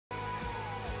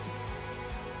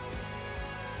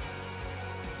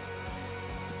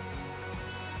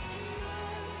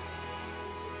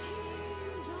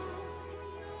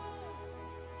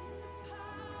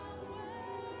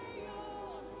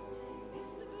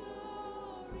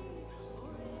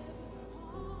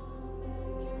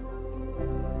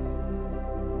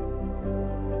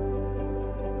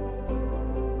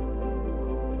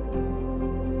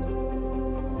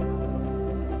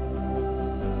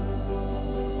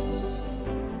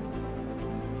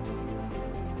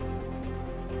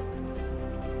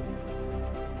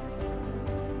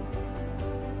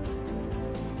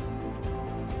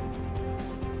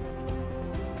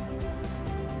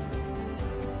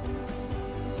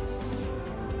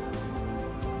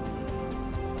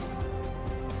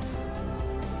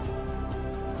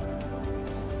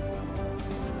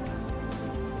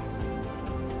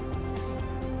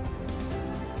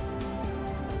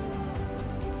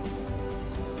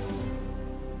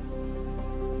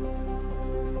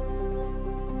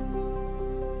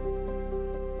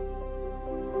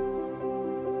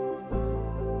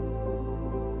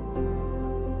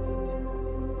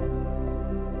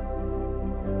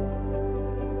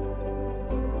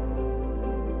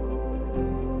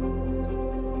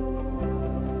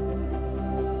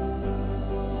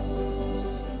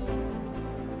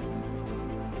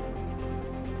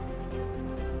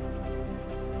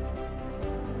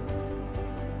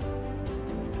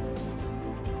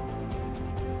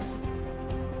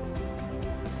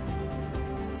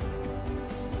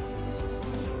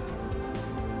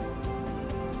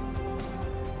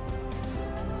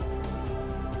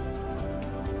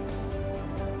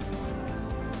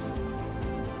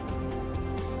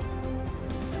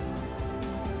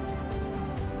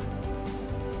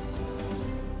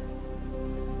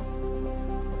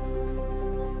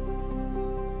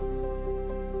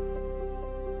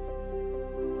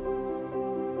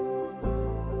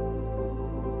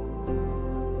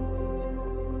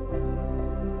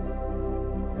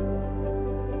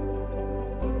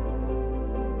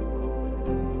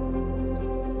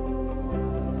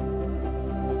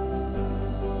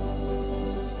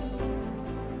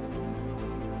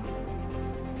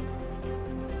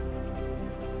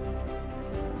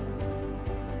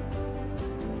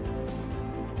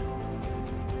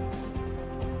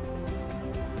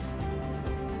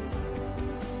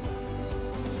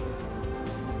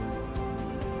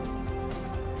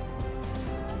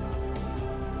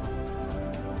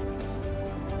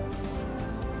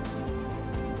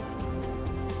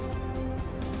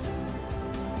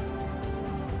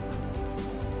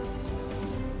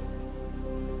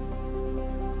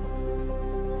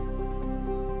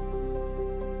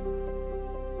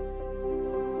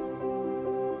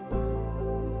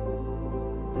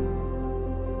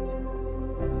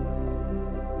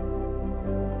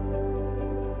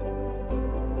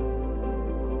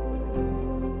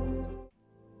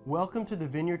Welcome to the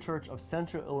Vineyard Church of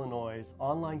Central Illinois'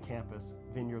 online campus,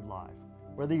 Vineyard Live.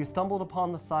 Whether you stumbled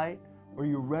upon the site or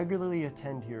you regularly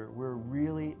attend here, we're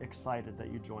really excited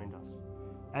that you joined us.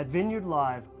 At Vineyard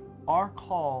Live, our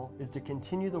call is to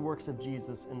continue the works of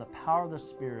Jesus in the power of the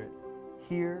Spirit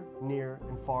here, near,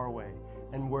 and far away.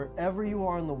 And wherever you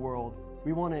are in the world,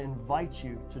 we want to invite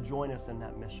you to join us in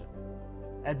that mission.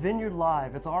 At Vineyard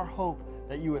Live, it's our hope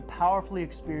that you would powerfully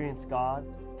experience God,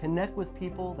 connect with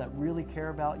people that really care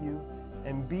about you,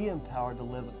 and be empowered to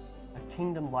live a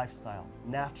kingdom lifestyle,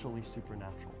 naturally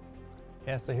supernatural.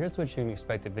 Yeah, so here's what you can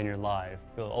expect at Vineyard Live.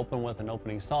 We'll open with an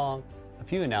opening song, a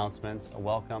few announcements, a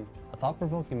welcome, a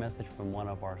thought-provoking message from one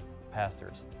of our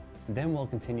pastors. And then we'll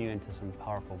continue into some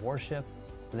powerful worship,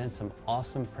 and then some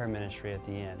awesome prayer ministry at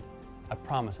the end. I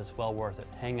promise it's well worth it.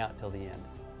 Hang out till the end.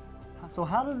 So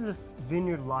how does this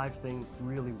Vineyard Live thing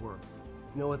really work?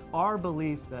 You know, it's our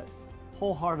belief that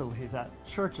wholeheartedly that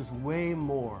church is way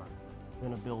more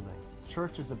than a building.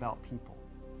 Church is about people.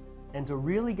 And to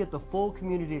really get the full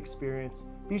community experience,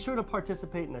 be sure to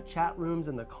participate in the chat rooms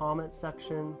and the comment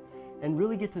section and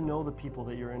really get to know the people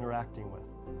that you're interacting with.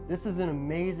 This is an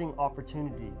amazing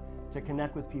opportunity to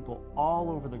connect with people all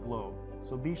over the globe.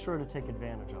 So be sure to take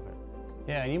advantage of it.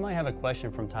 Yeah, and you might have a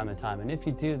question from time to time, and if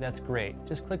you do, that's great.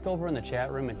 Just click over in the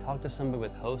chat room and talk to somebody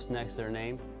with host next to their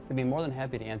name. They'd be more than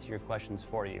happy to answer your questions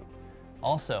for you.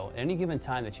 Also, at any given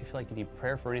time that you feel like you need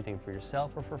prayer for anything for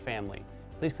yourself or for family,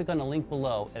 please click on the link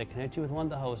below and it'll connect you with one of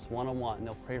the hosts one-on-one, and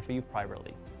they'll pray for you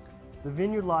privately. The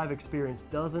Vineyard Live experience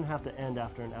doesn't have to end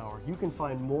after an hour. You can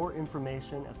find more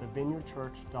information at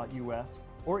thevineyardchurch.us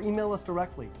or email us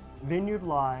directly,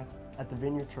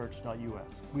 vineyardlive@thevineyardchurch.us.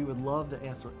 We would love to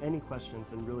answer any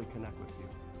questions and really connect with you.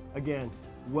 Again,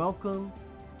 welcome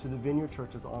to the Vineyard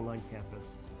Church's online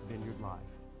campus, Vineyard Live.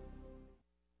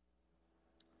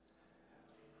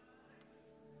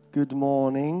 Good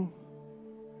morning.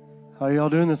 How are y'all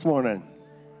doing this morning?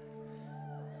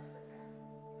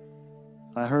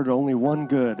 I heard only one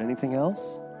good. Anything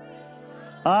else?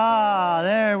 Ah,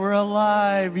 there, we're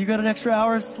alive. You got an extra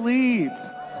hour of sleep.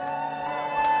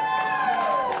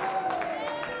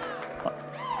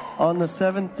 On the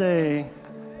seventh day,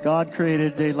 God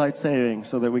created daylight saving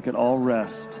so that we could all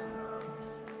rest.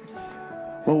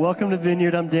 Well, welcome to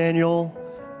Vineyard. I'm Daniel.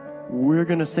 We're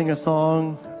going to sing a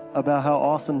song about how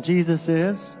awesome Jesus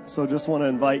is. So just want to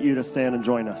invite you to stand and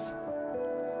join us.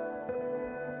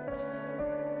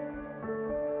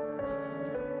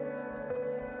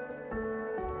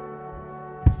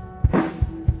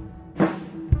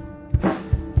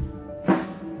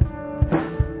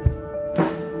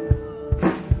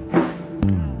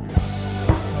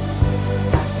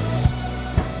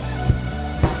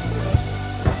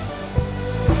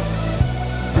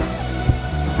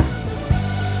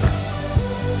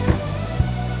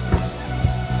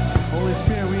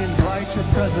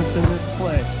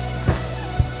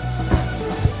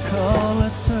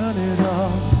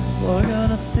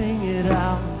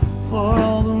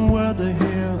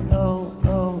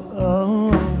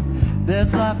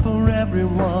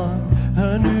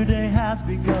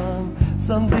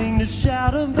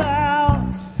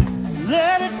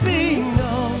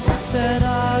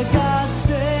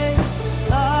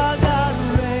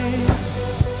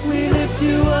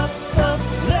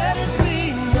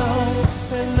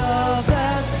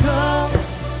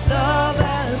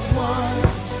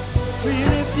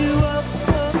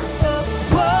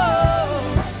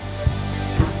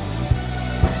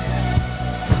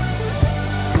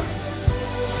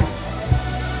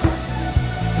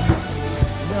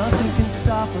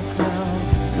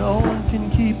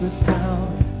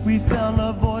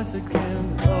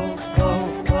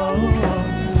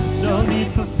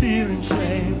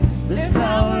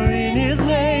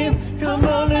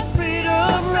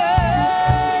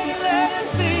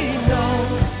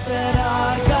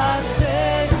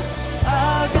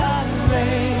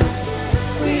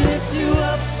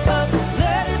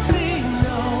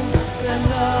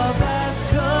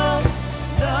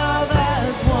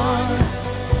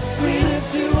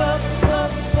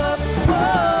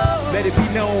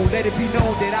 Let it be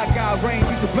known that our God reigns,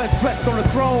 he's the blessed on the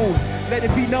throne. Let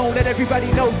it be known, let everybody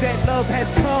know that love has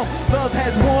come, love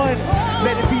has won.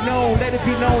 Let it be known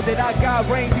that our God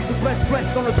reigns, he's the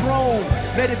blessed on the throne.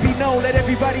 Let it be known, let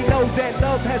everybody know that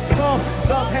love has come,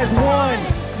 love has won.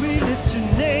 We lift your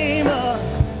name up,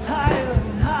 higher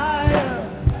and higher.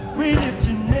 We lift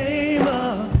your name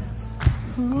up.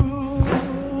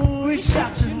 Ooh, we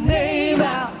shout your name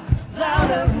out,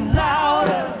 louder and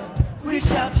louder. We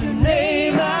shout your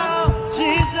name out,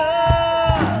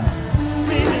 Jesus.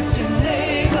 We lift your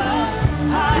name up,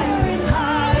 higher and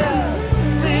higher.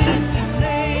 We lift your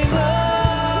name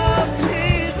up.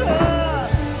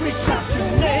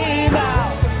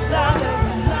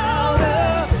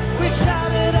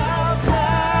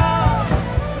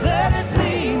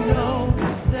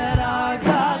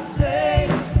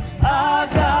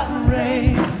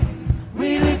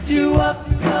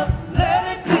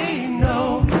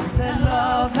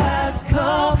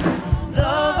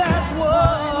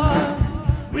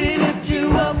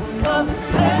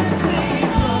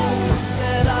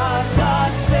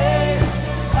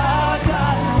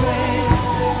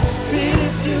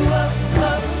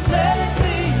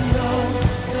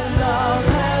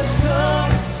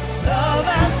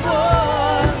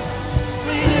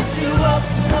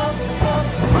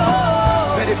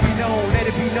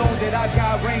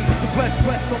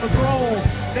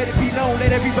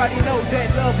 let everybody know that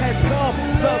love has come,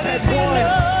 love has won.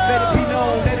 Let it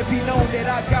be known that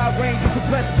our God reigns, he's the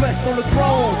blessed on the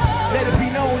throne. Let it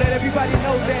be known, let everybody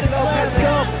know that love has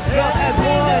come, love has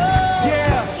won.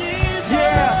 Yeah,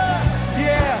 yeah,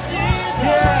 yeah,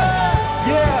 yeah,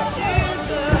 yeah.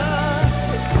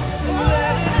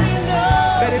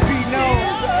 Let it be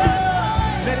known,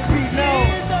 let it be known,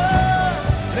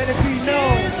 let it be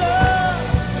known,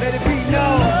 let it be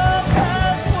known.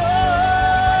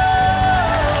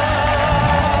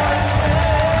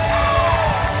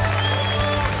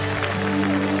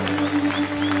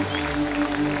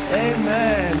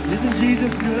 Amen. Isn't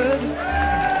Jesus good?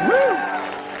 Woo!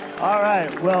 All right.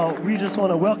 Well, we just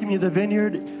want to welcome you to the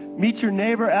Vineyard. Meet your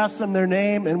neighbor, ask them their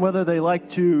name, and whether they like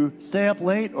to stay up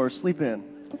late or sleep in.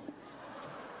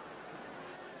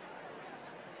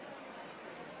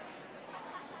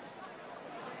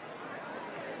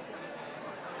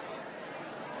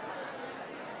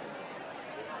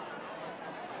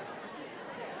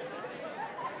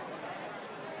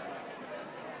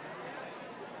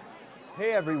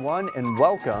 Hey everyone, and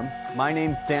welcome. My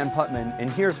name's Dan Putman, and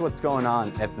here's what's going on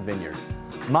at the Vineyard.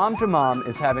 Mom to Mom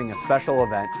is having a special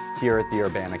event here at the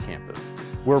Urbana campus.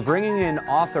 We're bringing in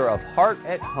author of Heart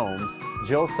at Homes,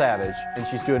 Jill Savage, and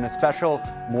she's doing a special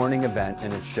morning event,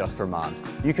 and it's just for moms.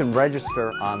 You can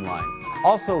register online.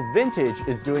 Also, Vintage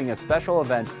is doing a special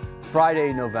event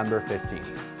Friday, November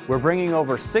 15th. We're bringing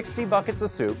over 60 buckets of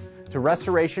soup to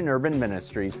Restoration Urban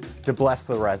Ministries to bless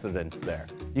the residents there.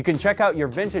 You can check out your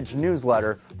Vintage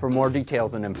newsletter for more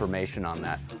details and information on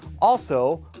that.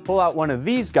 Also, pull out one of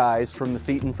these guys from the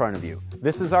seat in front of you.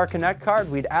 This is our Connect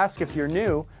card. We'd ask if you're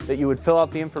new that you would fill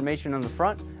out the information on the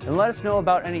front and let us know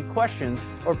about any questions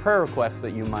or prayer requests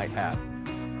that you might have.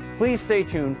 Please stay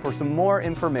tuned for some more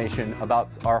information about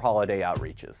our holiday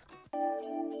outreaches.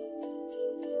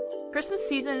 Christmas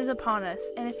season is upon us,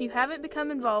 and if you haven't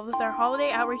become involved with our holiday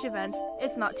outreach events,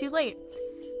 it's not too late.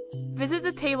 Visit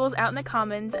the tables out in the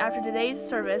Commons after today's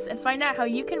service and find out how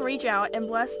you can reach out and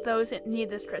bless those in need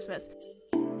this Christmas.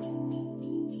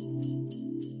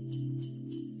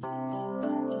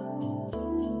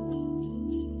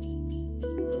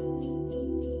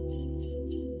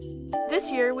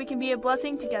 This year, we can be a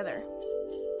blessing together.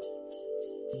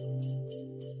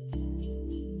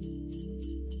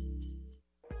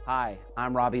 Hi,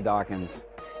 I'm Robbie Dawkins,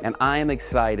 and I am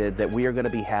excited that we are going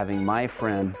to be having my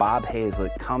friend Bob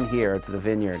Hazlett come here to the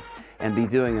Vineyard and be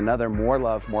doing another More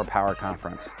Love, More Power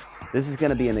conference. This is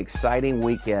going to be an exciting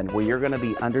weekend where you're going to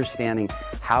be understanding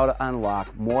how to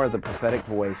unlock more of the prophetic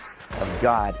voice of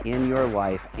God in your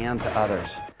life and to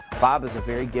others. Bob is a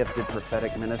very gifted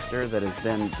prophetic minister that has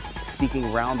been speaking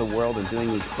around the world and doing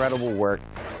incredible work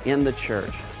in the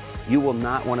church. You will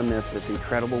not want to miss this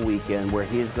incredible weekend where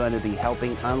he is going to be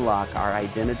helping unlock our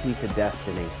identity to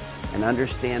destiny and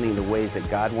understanding the ways that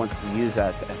God wants to use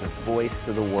us as a voice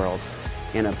to the world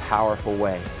in a powerful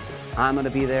way. I'm going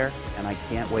to be there, and I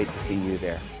can't wait to see you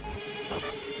there.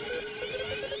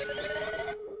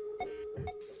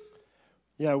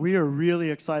 Yeah, we are really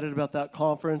excited about that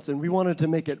conference, and we wanted to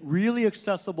make it really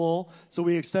accessible, so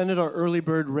we extended our early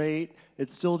bird rate.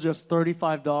 It's still just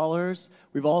 $35.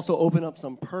 We've also opened up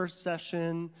some per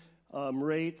session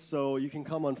rates, so you can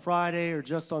come on Friday or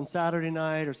just on Saturday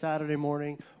night or Saturday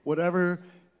morning. Whatever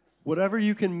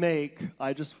you can make,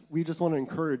 we just want to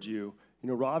encourage you. You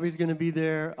know, Robbie's going to be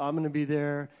there, I'm going to be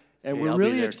there, and we're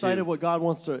really excited what God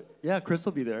wants to. Yeah, Chris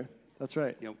will be there. That's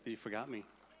right. You forgot me.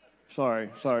 Sorry.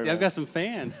 See, I've got some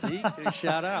fans. See,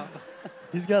 shout out.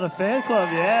 He's got a fan club,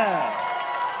 yeah.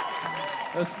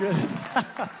 That's good.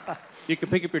 You can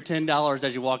pick up your $10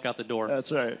 as you walk out the door.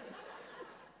 That's right.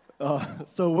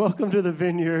 So welcome to the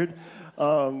Vineyard.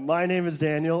 My name is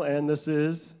Daniel, and this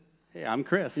is... Hey, I'm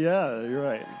Chris. Yeah, you're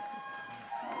right.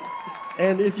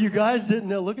 And if you guys didn't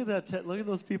know, look at that. Look at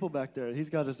those people back there. He's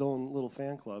got his own little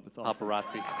fan club. It's awesome.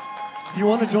 Paparazzi. If you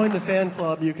want to join the fan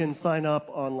club, you can sign up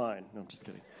online. No, I'm just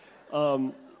kidding.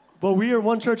 But we are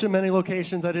one church in many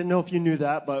locations. I didn't know if you knew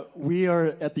that, but we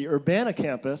are at the Urbana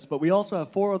campus, but we also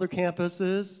have 4 other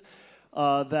campuses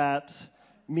that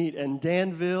meet in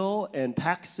Danville and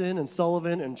Paxton and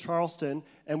Sullivan and Charleston,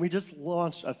 and we just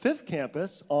launched a 5th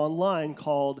campus online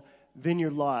called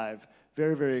VineyardLIVE.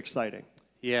 Very, very exciting.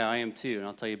 Yeah, I am too, and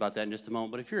I'll tell you about that in just a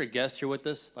moment. But if you're a guest here with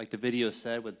us, like the video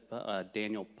said with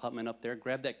Daniel Putman up there,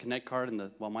 grab that Connect card in the,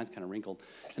 well, mine's kind of wrinkled,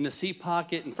 in the seat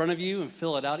pocket in front of you and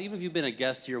fill it out. Even if you've been a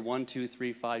guest here 1, 2,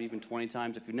 3, 5, even 20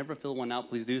 times, if you've never filled one out,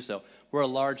 please do so. We're a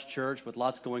large church with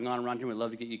lots going on around here. We'd love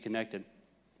to get you connected.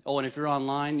 Oh, and if you're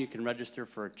online, you can register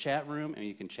for a chat room, and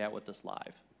you can chat with us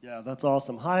live. Yeah, that's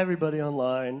awesome. Hi, everybody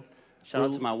online. Shout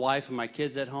out to my wife and my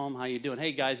kids at home. How you doing?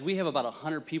 Hey, guys, we have about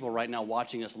 100 people right now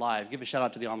watching us live. Give a shout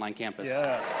out to the online campus.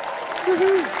 Yeah.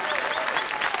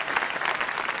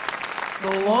 So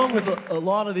along with a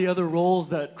lot of the other roles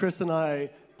that Chris and I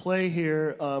play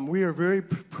here, we are very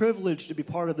privileged to be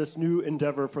part of this new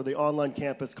endeavor for the online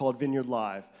campus called Vineyard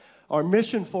Live. Our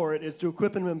mission for it is to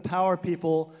equip and empower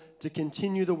people to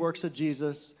continue the works of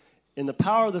Jesus in the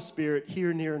power of the Spirit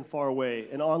here, near, and far away.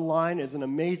 And online is an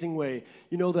amazing way.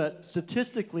 You know that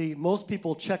statistically, most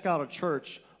people check out a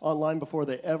church online before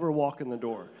they ever walk in the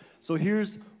door. So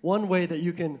here's one way that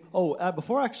you can,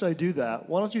 before actually I do that,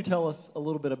 why don't you tell us a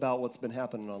little bit about what's been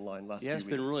happening online last few weeks? Yeah,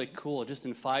 it's been really cool. Just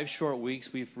in 5 short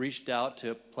weeks, we've reached out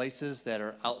to places that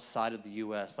are outside of the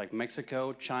U.S., like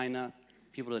Mexico, China,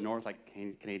 people to the north, like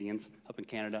Canadians up in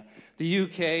Canada, the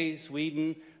UK,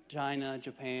 Sweden, China,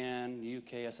 Japan, the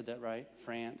UK, I said that right,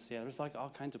 France, yeah, there's like all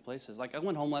kinds of places. Like I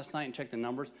went home last night and checked the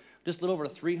numbers. Just a little over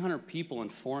 300 people in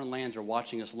foreign lands are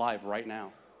watching us live right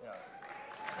now. Yeah,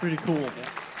 it's pretty cool. Yeah.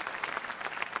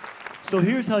 So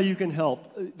here's how you can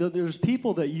help. There's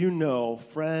people that you know,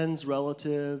 friends,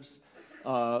 relatives,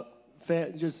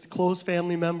 just close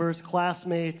family members,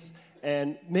 classmates,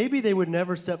 and maybe they would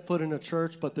never set foot in a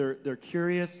church, but they're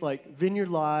curious. Like Vineyard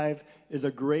Live is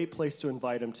a great place to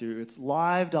invite them to. It's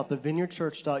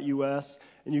live.thevineyardchurch.us,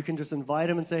 and you can just invite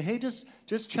them and say, hey, just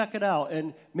check it out.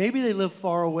 And maybe they live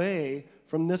far away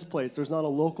from this place. There's not a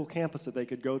local campus that they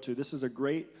could go to. This is a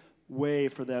great way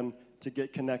for them to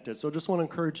get connected. So I just want to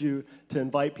encourage you to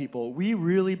invite people. We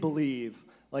really believe,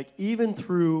 like even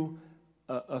through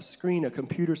a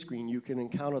computer screen, you can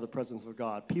encounter the presence of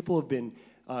God. People have been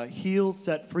healed,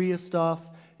 set free of stuff.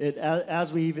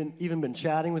 As we even been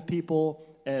chatting with people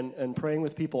and praying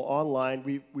with people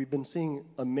online, we've been seeing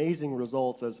amazing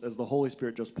results as the Holy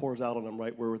Spirit just pours out on them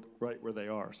right where they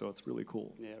are. So it's really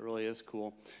cool. Yeah, it really is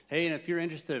cool. Hey, and if you're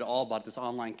interested at all about this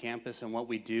online campus and what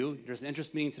we do, there's an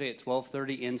interest meeting today at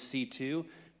 12:30 in C2.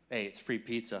 Hey, it's free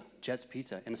pizza, Jet's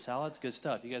Pizza, and the salads, good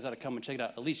stuff. You guys ought to come and check it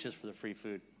out, at least just for the free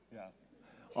food. Yeah.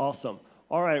 Awesome.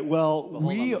 All right, well,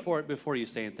 hold on. Before you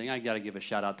say anything, I got to give a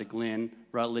shout out to Glenn,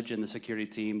 Rutledge, and the security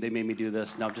team. They made me do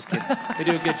this. No, just kidding. They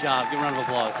do a good job. Give a round of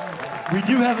applause. We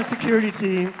do have a security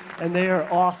team, and they are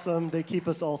awesome. They keep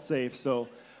us all safe. So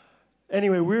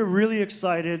anyway, we're really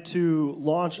excited to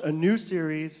launch a new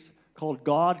series called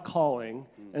God Calling.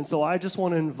 And so I just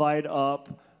want to invite up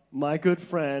my good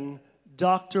friend,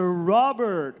 Dr.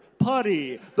 Robert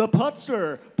Putty, the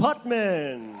Putster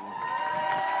Putman.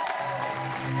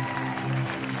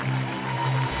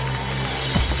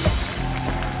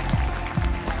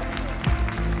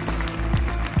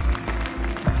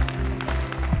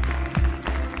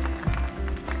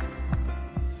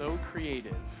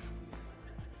 Creative.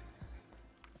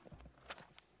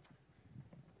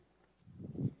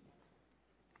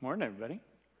 Morning, everybody.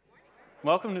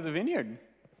 Welcome to the Vineyard.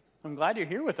 I'm glad you're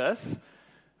here with us.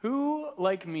 Who,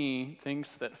 like me,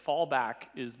 thinks that fall back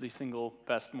is the single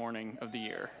best morning of the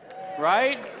year?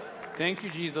 Right? Thank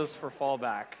you, Jesus, for fall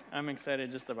back. I'm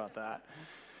excited just about that.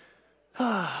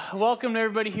 Welcome to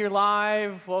everybody here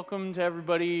live. Welcome to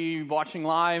everybody watching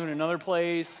live in another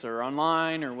place or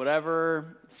online or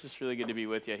whatever. It's just really good to be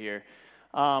with you here.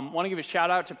 Want to give a shout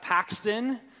out to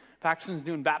Paxton. Paxton's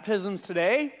doing baptisms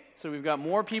today, so we've got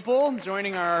more people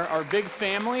joining our big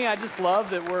family. I just love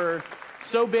that we're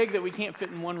so big that we can't fit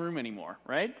in one room anymore,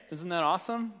 right? Isn't that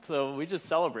awesome? So we just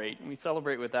celebrate, and we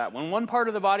celebrate with that. When one part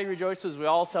of the body rejoices, we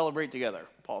all celebrate together,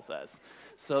 Paul says.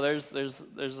 So there's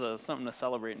something to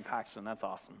celebrate in Paxton. That's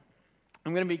awesome.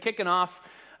 I'm going to be kicking off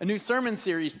a new sermon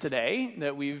series today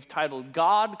that we've titled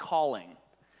God Calling.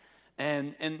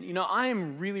 And you know, I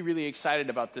am really, really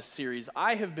excited about this series.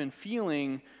 I have been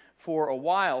feeling for a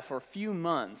while, for a few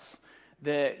months,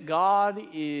 that God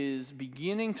is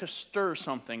beginning to stir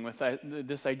something with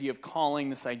this idea of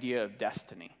calling, this idea of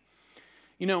destiny.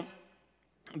 You know,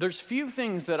 there's few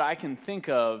things that I can think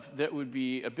of that would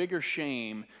be a bigger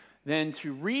shame than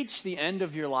to reach the end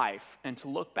of your life and to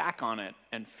look back on it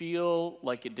and feel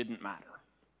like it didn't matter.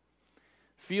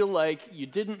 Feel like you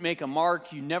didn't make a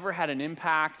mark, you never had an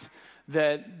impact,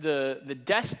 that the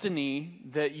destiny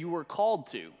that you were called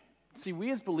to. See, we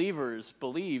as believers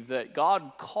believe that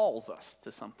God calls us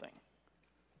to something.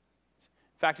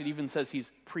 In fact, it even says he's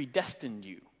predestined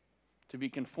you to be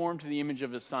conformed to the image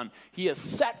of his Son. He has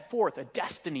set forth a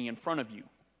destiny in front of you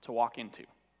to walk into.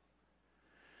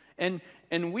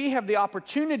 And we have the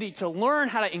opportunity to learn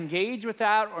how to engage with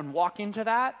that and walk into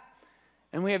that,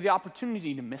 and we have the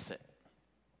opportunity to miss it.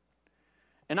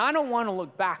 And I don't want to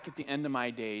look back at the end of my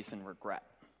days and regret.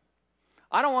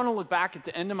 I don't want to look back at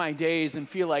the end of my days and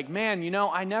feel like, man, you know,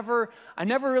 I never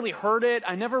really heard it.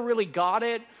 I never really got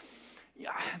it.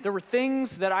 there were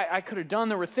things that I could have done.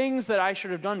 There were things that I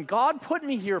should have done. God put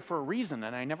me here for a reason,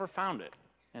 and I never found it.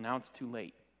 And now it's too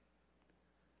late.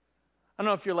 I don't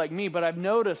know if you're like me, but I've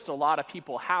noticed a lot of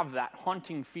people have that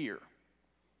haunting fear.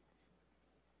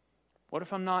 What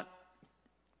if I'm not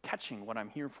catching what I'm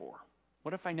here for?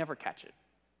 What if I never catch it?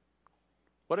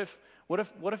 What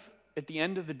if at the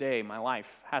end of the day, my life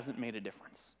hasn't made a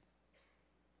difference?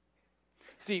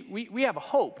 See, we have a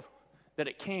hope that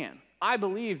it can. I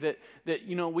believe that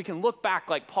we can look back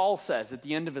like Paul says at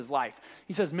the end of his life.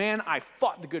 He says, man, I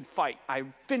fought the good fight. I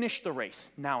finished the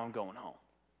race. Now I'm going home.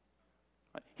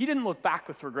 He didn't look back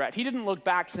with regret. He didn't look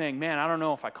back saying, man, I don't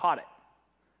know if I caught it.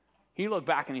 He looked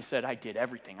back and he said, I did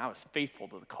everything. I was faithful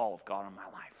to the call of God on my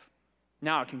life.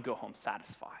 Now I can go home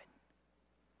satisfied.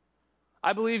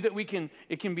 I believe that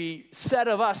it can be said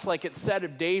of us like it's said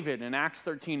of David in Acts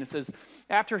 13. It says,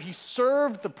 after he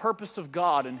served the purpose of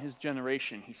God in his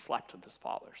generation, he slept with his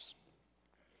fathers.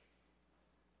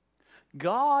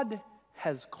 God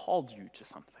has called you to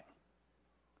something.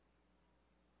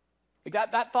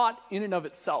 Like that thought in and of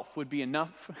itself would be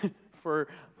enough for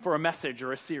a message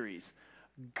or a series.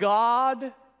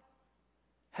 God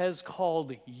has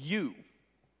called you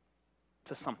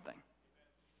to something.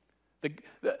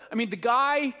 The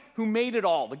guy who made it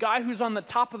all, the guy who's on the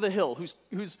top of the hill,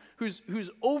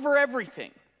 who's over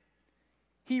everything,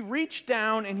 he reached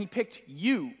down and he picked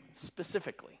you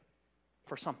specifically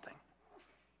for something.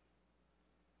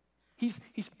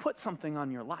 He's put something on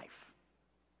your life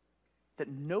that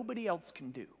nobody else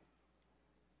can do.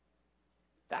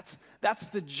 That's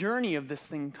the journey of this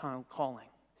thing called calling.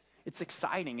 It's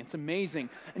exciting. It's amazing.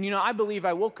 And I believe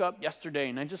I woke up yesterday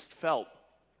and I just felt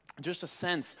just a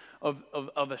sense of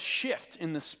a shift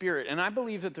in the spirit. And I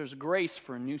believe that there's grace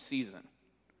for a new season.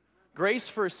 Grace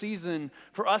for a season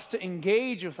for us to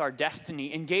engage with our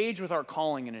destiny, engage with our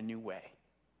calling in a new way.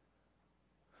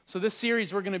 So this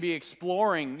series we're going to be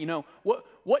exploring,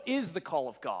 what is the call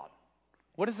of God?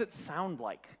 What does it sound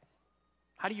like?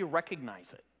 How do you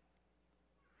recognize it?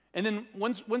 And then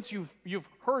once you've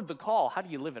heard the call, how do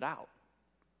you live it out?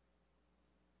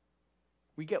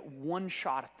 We get one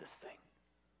shot at this thing.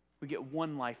 We get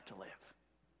one life to live.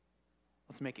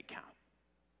 Let's make it count.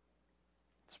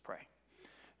 Let's pray.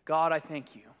 God, I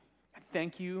thank you. I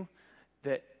thank you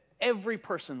that every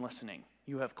person listening,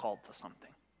 you have called to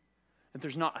something. That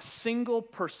there's not a single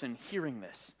person hearing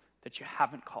this that you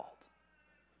haven't called.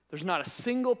 There's not a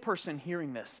single person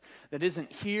hearing this that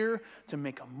isn't here to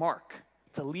make a mark,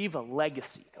 to leave a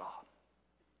legacy, God.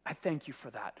 I thank you for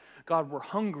that. God, we're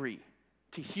hungry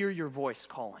to hear your voice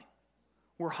calling.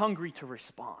 We're hungry to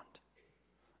respond.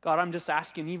 God, I'm just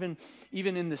asking,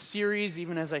 even in the series,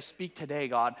 even as I speak today,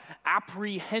 God,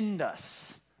 apprehend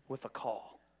us with a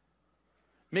call.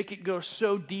 Make it go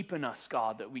so deep in us,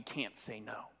 God, that we can't say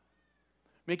no.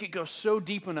 Make it go so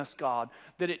deep in us, God,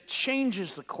 that it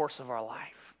changes the course of our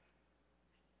life.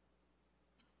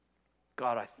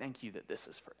 God, I thank you that this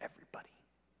is for everybody.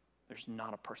 There's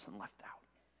not a person left out.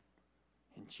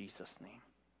 In Jesus' name,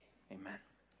 amen.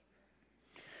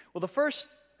 Well, the first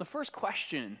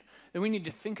question that we need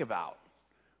to think about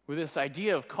with this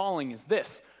idea of calling is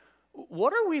this.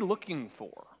 What are we looking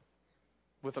for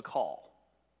with a call?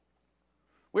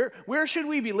 Where should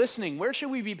we be listening? Where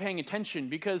should we be paying attention?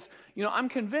 Because, I'm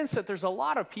convinced that there's a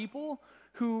lot of people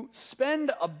who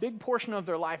spend a big portion of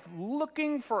their life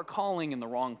looking for a calling in the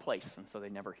wrong place, and so they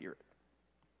never hear it.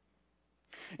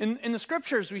 In the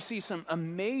scriptures, we see some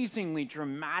amazingly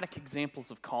dramatic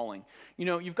examples of calling.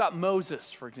 You've got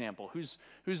Moses, for example, who's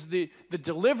the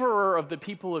deliverer of the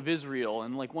people of Israel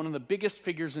and like one of the biggest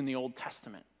figures in the Old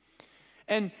Testament.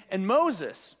 And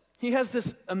Moses, he has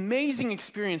this amazing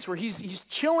experience where he's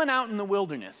chilling out in the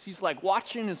wilderness. He's like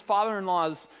watching his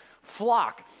father-in-law's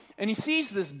flock, and he sees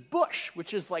this bush,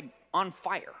 which is like on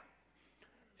fire.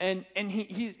 And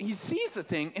he sees the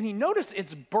thing, and he notices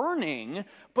it's burning,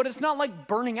 but it's not like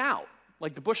burning out.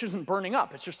 Like the bush isn't burning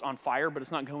up. It's just on fire, but it's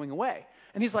not going away.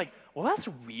 And he's like, well, that's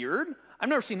weird. I've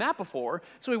never seen that before.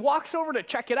 So he walks over to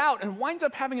check it out and winds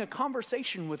up having a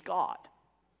conversation with God,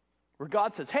 where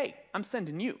God says, hey, I'm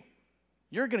sending you.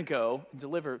 You're going to go and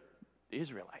deliver the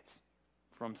Israelites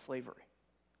from slavery.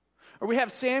 Or we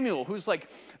have Samuel, who's like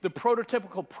the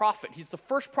prototypical prophet. He's the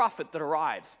first prophet that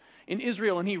arrives in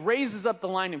Israel, and he raises up the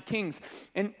line of kings.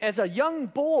 And as a young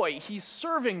boy, he's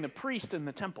serving the priest in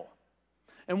the temple.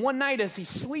 And one night as he's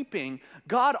sleeping,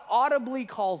 God audibly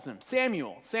calls him,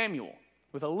 Samuel, Samuel,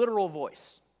 with a literal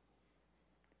voice.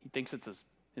 He thinks it's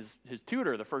his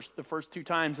tutor the first two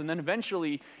times, and then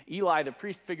eventually Eli, the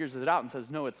priest, figures it out and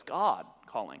says, no, it's God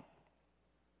calling.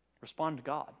 Respond to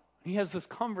God. He has this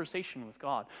conversation with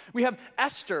God. We have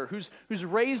Esther, who's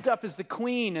raised up as the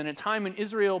queen in a time when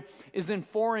Israel is in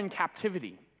foreign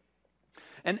captivity.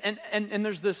 And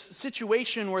there's this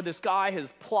situation where this guy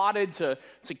has plotted to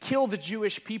kill the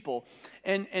Jewish people.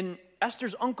 And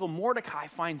Esther's uncle Mordecai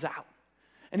finds out.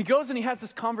 And he goes and he has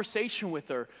this conversation with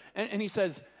her. And he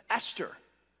says, Esther,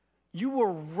 you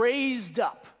were raised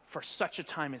up for such a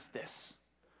time as this.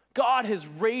 God has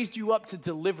raised you up to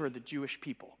deliver the Jewish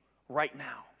people right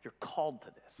now. You're called to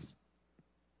this.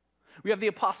 We have the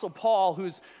Apostle Paul,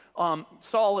 who's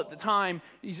Saul at the time.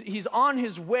 He's on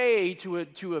his way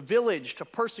to a village to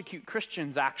persecute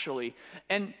Christians, actually.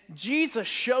 And Jesus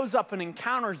shows up and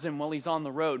encounters him while he's on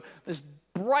the road. This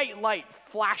bright light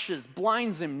flashes,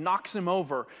 blinds him, knocks him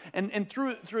over. And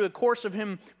through the course of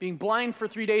him being blind for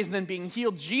 3 days and then being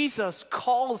healed, Jesus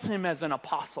calls him as an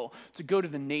apostle to go to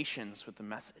the nations with the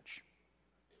message.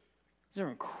 These are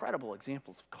incredible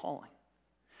examples of calling.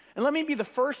 And let me be the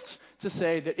first to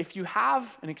say that if you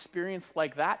have an experience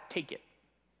like that, take it.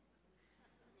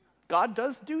 God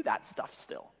does do that stuff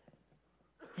still.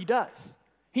 He does.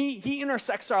 He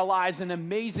intersects our lives in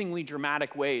amazingly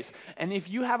dramatic ways. And if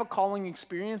you have a calling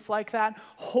experience like that,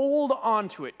 hold on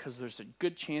to it, because there's a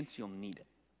good chance you'll need it.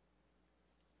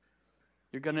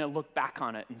 You're going to look back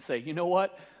on it and say, you know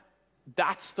what?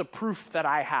 That's the proof that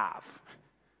I have.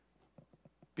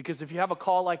 Because if you have a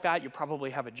call like that, you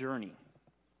probably have a journey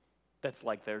that's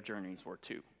like their journeys were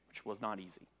too, which was not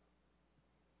easy.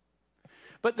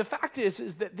 But the fact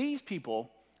is that these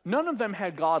people, none of them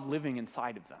had God living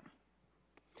inside of them.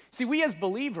 See, we as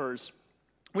believers,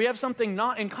 we have something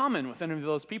not in common with any of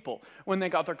those people when they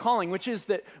got their calling, which is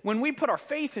that when we put our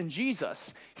faith in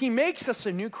Jesus, he makes us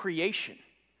a new creation.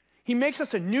 He makes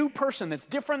us a new person that's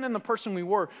different than the person we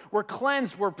were. We're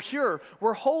cleansed, we're pure,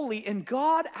 we're holy, and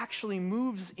God actually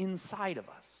moves inside of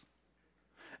us.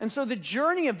 And so the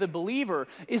journey of the believer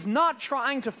is not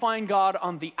trying to find God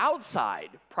on the outside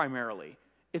primarily.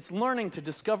 It's learning to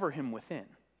discover him within.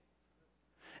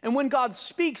 And when God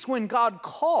speaks, when God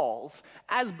calls,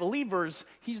 as believers,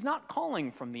 he's not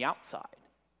calling from the outside.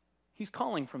 He's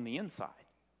calling from the inside.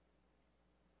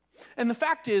 And the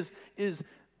fact is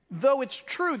though it's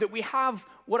true that we have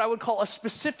what I would call a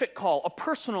specific call, a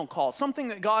personal call, something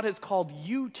that God has called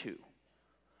you to,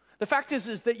 the fact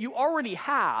is that you already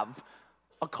have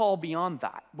a call beyond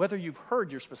that, whether you've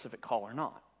heard your specific call or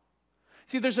not.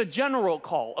 See, there's a general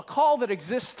call, a call that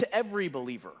exists to every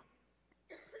believer.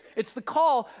 It's the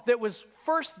call that was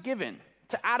first given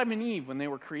to Adam and Eve when they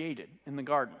were created in the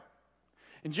garden.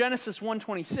 In Genesis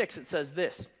 1:26, it says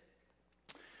this,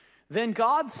 "Then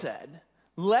God said,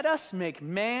 'Let us make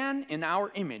man in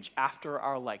our image after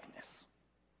our likeness.'"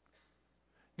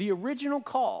 The original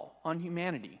call on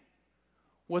humanity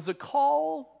was a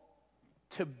call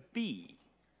to be,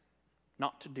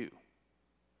 not to do.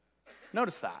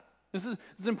 Notice that. This is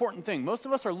an important thing. Most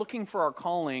of us are looking for our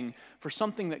calling for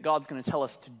something that God's going to tell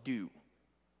us to do.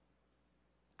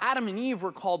 Adam and Eve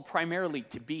were called primarily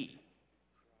to be.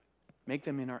 Make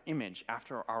them in our image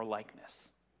after our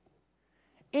likeness.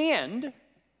 And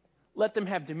let them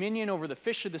have dominion over the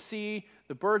fish of the sea,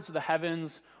 the birds of the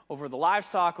heavens, over the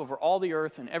livestock, over all the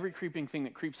earth, and every creeping thing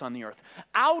that creeps on the earth.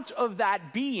 Out of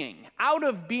that being, out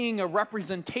of being a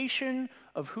representation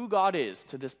of who God is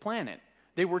to this planet,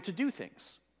 they were to do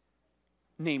things,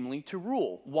 namely to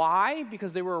rule. Why?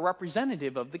 Because they were a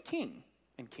representative of the king,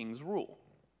 and kings rule.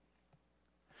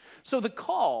 So the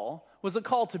call was a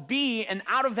call to be, and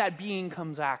out of that being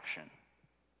comes action.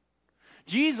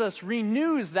 Jesus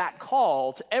renews that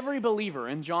call to every believer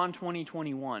in John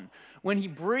 20:21. When he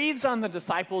breathes on the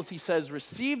disciples, he says,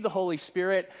 "Receive the Holy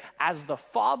Spirit. As the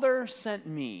Father sent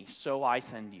me, so I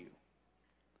send you."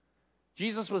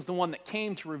 Jesus was the one that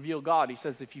came to reveal God. He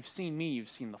says, "If you've seen me, you've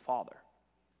seen the Father."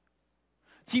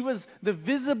 He was the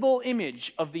visible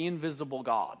image of the invisible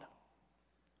God.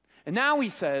 And now he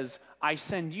says, "I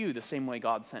send you the same way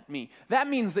God sent me." That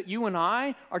means that you and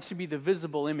I are to be the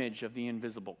visible image of the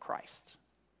invisible Christ.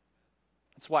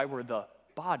 That's why we're the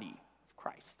body of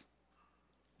Christ.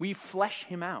 We flesh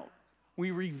him out.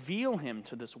 We reveal him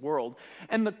to this world.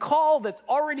 And the call that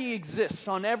already exists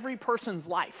on every person's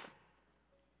life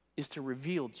is to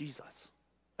reveal Jesus.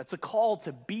 That's a call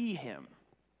to be him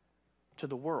to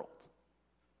the world.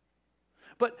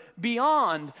 But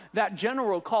beyond that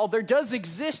general call, there does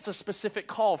exist a specific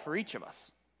call for each of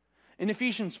us. In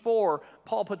Ephesians 4,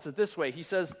 Paul puts it this way. He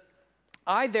says,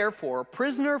 "I therefore,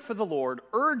 prisoner for the Lord,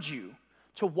 urge you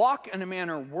to walk in a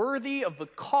manner worthy of the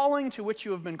calling to which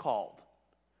you have been called."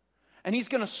 And he's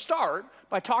going to start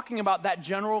by talking about that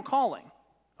general calling,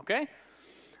 okay?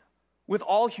 "With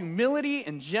all humility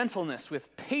and gentleness,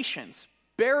 with patience,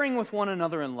 bearing with one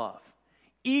another in love,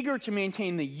 eager to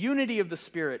maintain the unity of the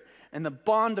Spirit and the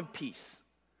bond of peace.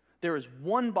 There is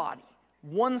one body,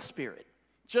 one Spirit,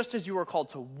 just as you are called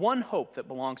to one hope that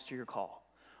belongs to your call.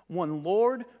 One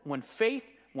Lord, one faith,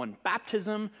 one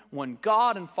baptism, one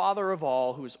God and Father of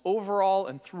all, who is over all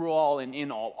and through all and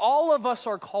in all. All of us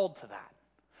are called to that.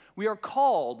 We are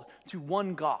called to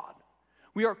one God.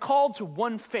 We are called to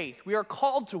one faith. We are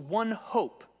called to one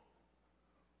hope.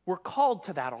 We're called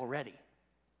to that already.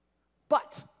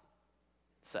 But,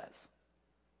 it says,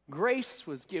 grace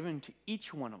was given to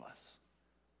each one of us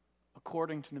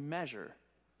according to the measure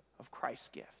of Christ's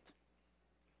gift.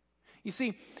 You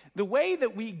see, the way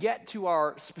that we get to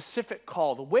our specific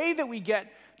call, the way that we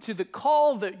get to the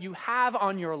call that you have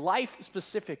on your life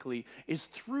specifically, is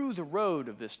through the road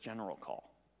of this general call.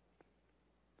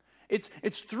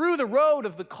 It's through the road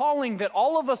of the calling that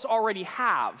all of us already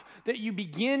have that you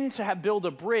begin to build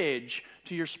a bridge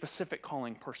to your specific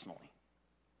calling personally.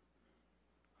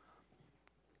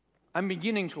 I'm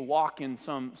beginning to walk in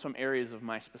some areas of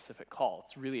my specific call.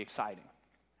 It's really exciting.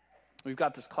 We've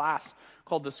got this class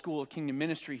called the School of Kingdom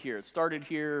Ministry here. It started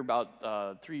here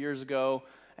about 3 years ago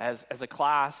as a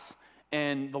class,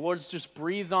 and the Lord's just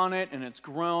breathed on it, and it's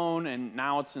grown, and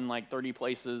now it's in like 30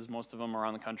 places, most of them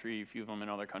around the country, a few of them in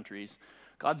other countries.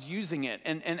 God's using it,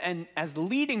 and as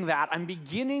leading that, I'm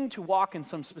beginning to walk in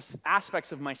some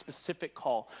aspects of my specific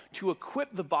call to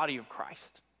equip the body of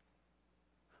Christ.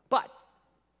 But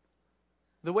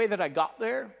the way that I got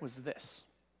there was this.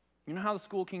 You know how the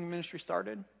School of Kingdom Ministry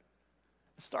started?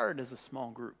 It started as a small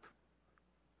group.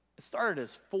 It started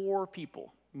as 4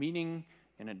 people meeting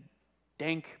in a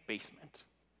dank basement.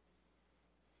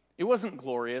 It wasn't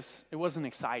glorious. It wasn't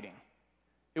exciting.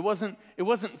 It wasn't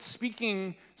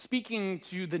speaking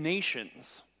to the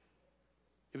nations.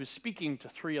 It was speaking to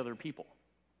 3 other people.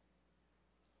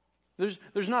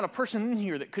 There's not a person in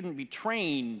here that couldn't be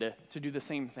trained to do the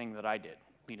same thing that I did,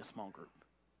 lead a small group.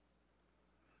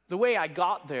 The way I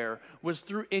got there was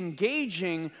through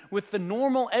engaging with the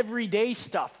normal everyday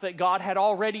stuff that God had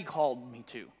already called me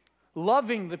to,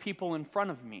 loving the people in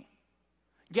front of me,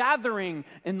 gathering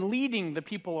and leading the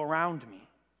people around me.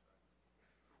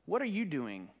 What are you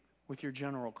doing with your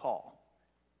general call?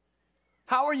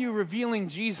 How are you revealing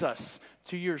Jesus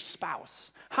to your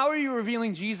spouse? How are you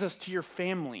revealing Jesus to your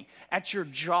family, at your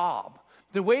job,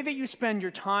 the way that you spend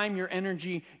your time, your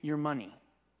energy, your money?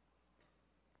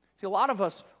 See, a lot of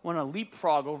us want to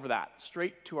leapfrog over that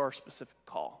straight to our specific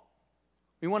call.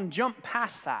 We want to jump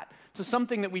past that to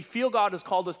something that we feel God has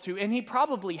called us to, and He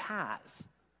probably has.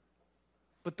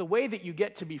 But the way that you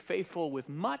get to be faithful with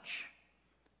much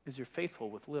is you're faithful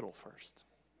with little first.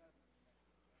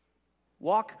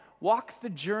 Walk the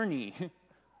journey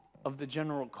of the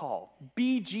general call.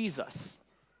 Be Jesus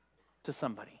to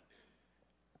somebody.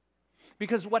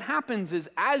 Because what happens is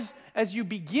as you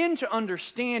begin to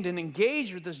understand and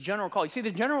engage with this general call, you see,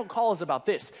 the general call is about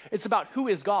this. It's about who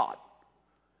is God.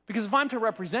 Because if I'm to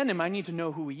represent Him, I need to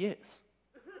know who He is.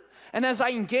 And as I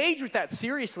engage with that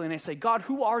seriously and I say, God,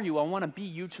 who are you? I want to be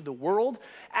you to the world.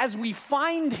 As we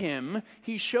find Him,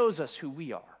 He shows us who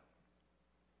we are.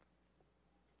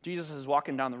 Jesus is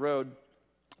walking down the road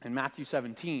in Matthew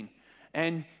 17,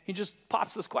 and He just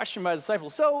pops this question by His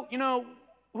disciples. So,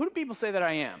 who do people say that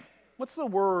I am? What's the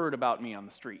word about me on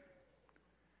the street?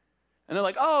 And they're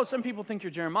like, oh, some people think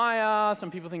you're Jeremiah, some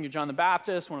people think you're John the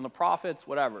Baptist, one of the prophets,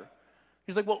 whatever.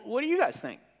 He's like, well, what do you guys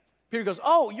think? Peter goes,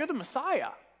 oh, you're the Messiah.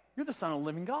 You're the Son of the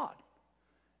living God.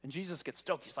 And Jesus gets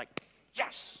stoked. He's like,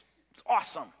 yes, it's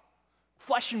awesome.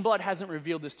 Flesh and blood hasn't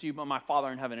revealed this to you, but my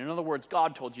Father in heaven. In other words,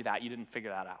 God told you that. You didn't figure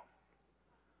that out.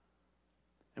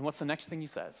 And what's the next thing He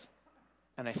says?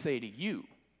 And I say to you,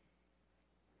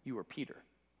 you are Peter.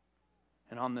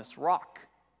 And on this rock,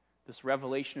 this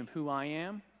revelation of who I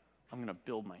am, I'm going to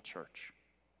build my church.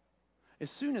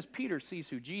 As soon as Peter sees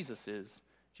who Jesus is,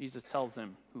 Jesus tells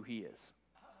him who He is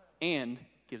and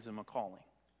gives him a calling.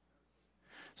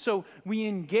 So we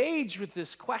engage with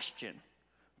this question,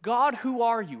 God, who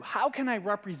are you? How can I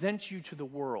represent you to the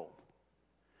world?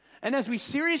 And as we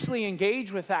seriously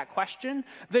engage with that question,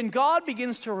 then God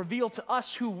begins to reveal to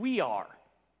us who we are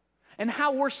and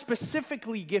how we're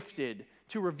specifically gifted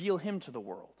to reveal Him to the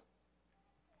world.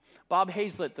 Bob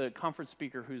Hazlett, the conference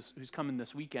speaker who's coming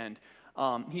this weekend,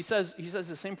 he says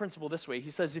the same principle this way.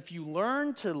 He says, if you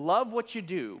learn to love what you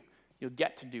do, you'll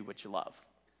get to do what you love.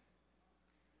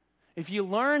 If you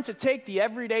learn to take the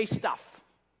everyday stuff,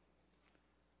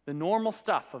 the normal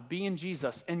stuff of being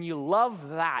Jesus, and you love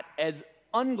that as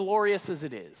unglorious as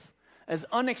it is, as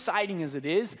unexciting as it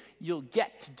is, you'll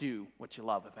get to do what you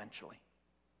love eventually.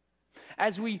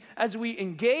 As we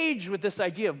engage with this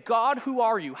idea of God, who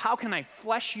are you? How can I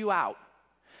flesh you out?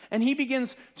 And he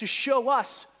begins to show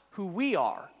us who we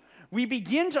are. We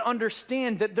begin to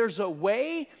understand that there's a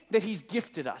way that he's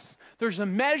gifted us. There's a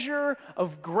measure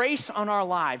of grace on our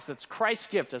lives that's Christ's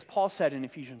gift, as Paul said in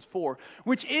Ephesians 4,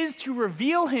 which is to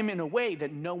reveal him in a way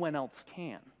that no one else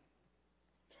can.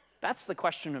 That's the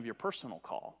question of your personal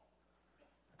call.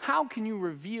 How can you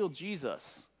reveal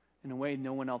Jesus in a way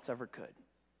no one else ever could?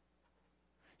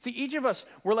 See, each of us,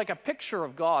 we're like a picture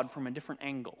of God from a different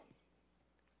angle.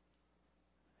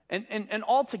 And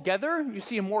all together, you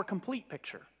see a more complete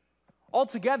picture.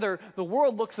 Altogether, the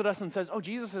world looks at us and says, oh,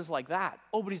 Jesus is like that.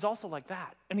 Oh, but he's also like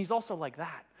that. And he's also like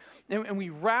that. And we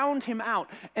round him out.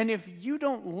 And if you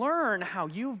don't learn how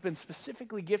you've been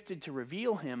specifically gifted to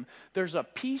reveal him, there's a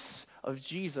piece of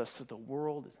Jesus that the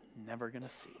world is never going to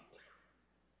see.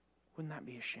 Wouldn't that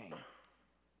be a shame?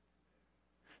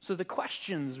 So the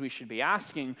questions we should be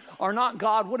asking are not,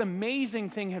 God, what amazing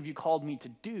thing have you called me to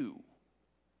do?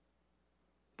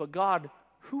 But God,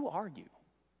 who are you?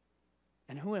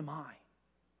 And who am I?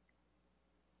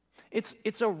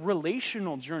 It's a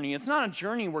relational journey. It's not a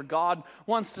journey where God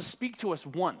wants to speak to us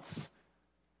once.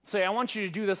 Say, I want you to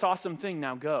do this awesome thing,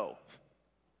 now go.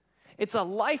 It's a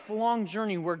lifelong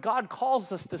journey where God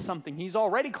calls us to something. He's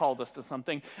already called us to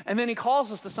something. And then he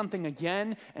calls us to something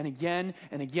again and again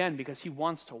and again because he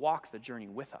wants to walk the journey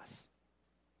with us.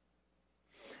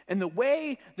 And the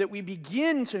way that we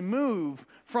begin to move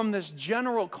from this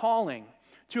general calling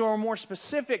to our more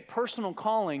specific personal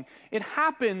calling, it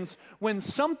happens when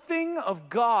something of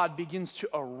God begins to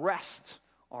arrest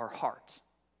our heart.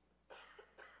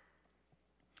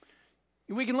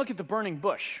 We can look at the burning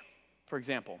bush, for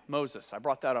example, Moses. I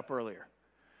brought that up earlier.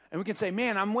 And we can say,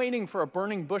 man, I'm waiting for a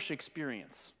burning bush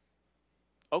experience.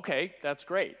 Okay, that's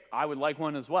great. I would like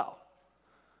one as well.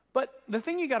 But the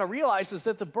thing you got to realize is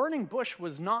that the burning bush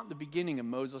was not the beginning of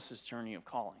Moses' journey of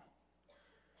calling.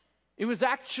 It was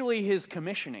actually his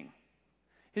commissioning.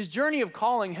 His journey of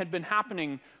calling had been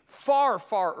happening far,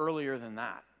 far earlier than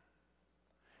that.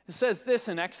 It says this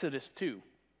in Exodus 2.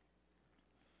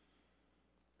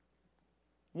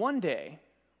 One day,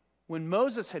 when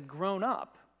Moses had grown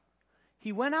up,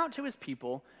 he went out to his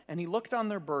people and he looked on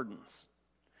their burdens.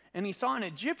 And he saw an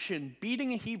Egyptian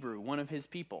beating a Hebrew, one of his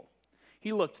people.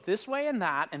 He looked this way and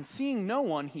that, and seeing no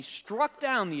one, he struck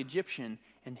down the Egyptian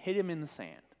and hid him in the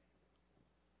sand.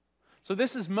 So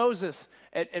this is Moses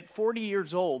at 40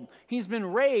 years old. He's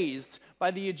been raised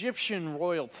by the Egyptian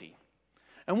royalty.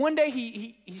 And one day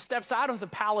he steps out of the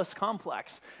palace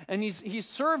complex, and he's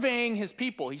surveying his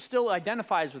people. He still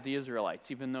identifies with the Israelites,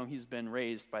 even though he's been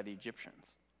raised by the Egyptians.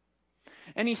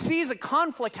 And he sees a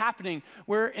conflict happening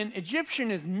where an Egyptian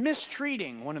is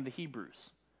mistreating one of the Hebrews.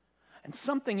 And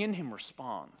something in him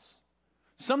responds.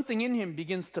 Something in him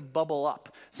begins to bubble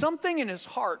up. Something in his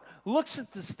heart looks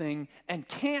at this thing and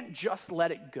can't just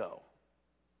let it go.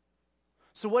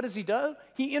 So what does he do?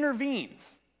 He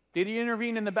intervenes. Did he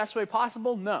intervene in the best way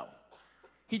possible? No.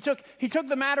 He took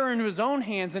the matter into his own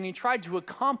hands and he tried to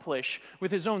accomplish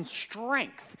with his own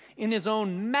strength, in his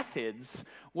own methods,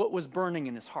 what was burning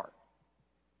in his heart.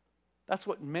 That's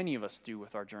what many of us do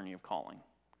with our journey of calling.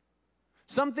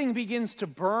 Something begins to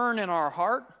burn in our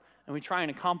heart and we try and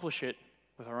accomplish it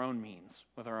with our own means,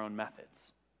 with our own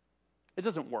methods. It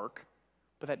doesn't work,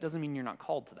 but that doesn't mean you're not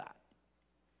called to that.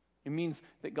 It means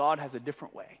that God has a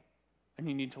different way, and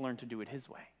you need to learn to do it his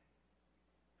way.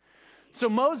 So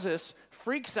Moses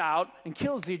freaks out and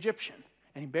kills the Egyptian,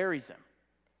 and he buries him.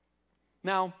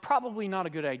 Now, probably not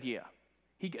a good idea.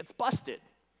 He gets busted,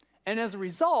 and as a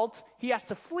result, he has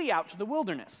to flee out to the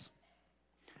wilderness.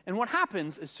 And what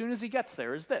happens as soon as he gets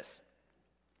there is this.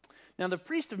 Now, the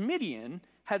priest of Midian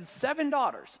had 7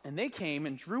 daughters, and they came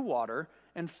and drew water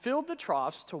and filled the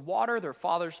troughs to water their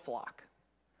father's flock.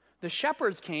 The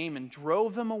shepherds came and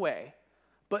drove them away,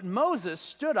 but Moses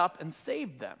stood up and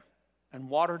saved them and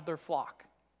watered their flock.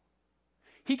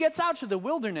 He gets out to the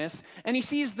wilderness and he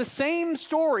sees the same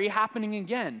story happening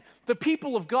again. The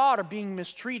people of God are being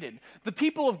mistreated. The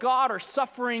people of God are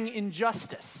suffering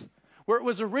injustice. Where it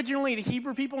was originally the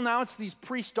Hebrew people, now it's these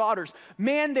priest daughters.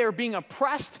 Man, they're being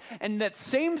oppressed, and that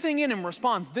same thing in him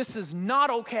responds, this is not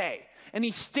okay. And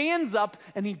he stands up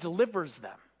and he delivers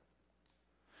them.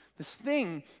 This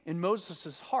thing in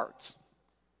Moses' heart,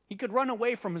 he could run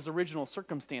away from his original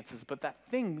circumstances, but that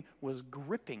thing was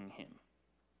gripping him.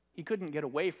 He couldn't get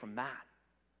away from that.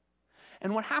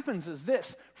 And what happens is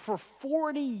this, for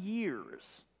 40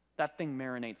 years, that thing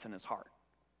marinates in his heart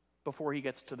before he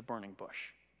gets to the burning bush.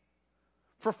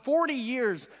 For 40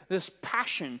 years, this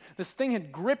passion, this thing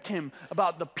had gripped him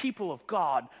about the people of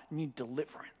God need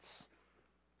deliverance.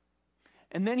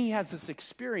 And then he has this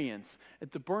experience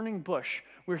at the burning bush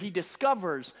where he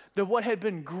discovers that what had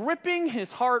been gripping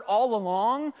his heart all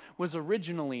along was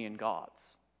originally in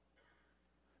God's.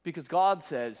 Because God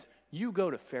says, you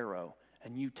go to Pharaoh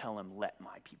and you tell him, let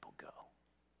my people go.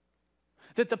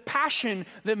 That the passion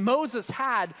that Moses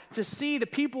had to see the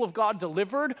people of God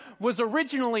delivered was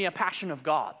originally a passion of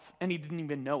God's, and he didn't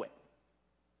even know it.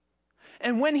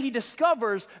 And when he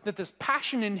discovers that this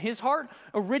passion in his heart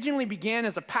originally began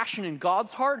as a passion in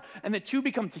God's heart, and the two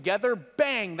become together,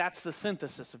 bang, that's the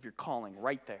synthesis of your calling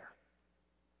right there.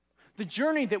 The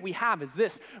journey that we have is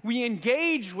this. We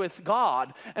engage with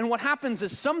God, and what happens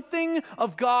is something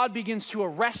of God begins to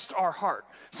arrest our heart.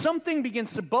 Something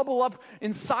begins to bubble up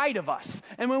inside of us.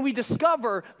 And when we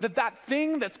discover that that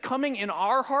thing that's coming in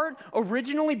our heart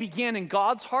originally began in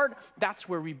God's heart, that's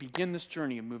where we begin this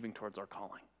journey of moving towards our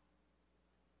calling.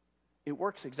 It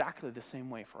works exactly the same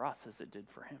way for us as it did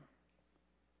for him.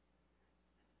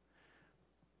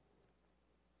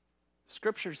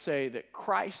 Scriptures say that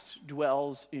Christ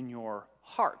dwells in your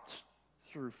heart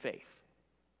through faith.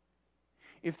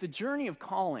 If the journey of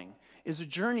calling is a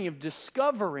journey of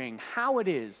discovering how it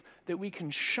is that we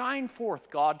can shine forth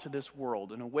God to this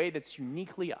world in a way that's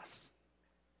uniquely us,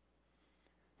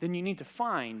 then you need to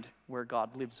find where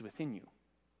God lives within you.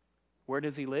 Where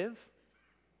does he live?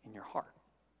 In your heart.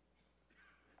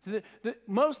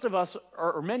 Most of us,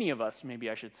 or many of us,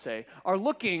 maybe I should say, are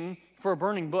looking for a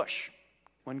burning bush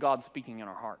when God's speaking in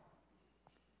our heart.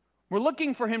 We're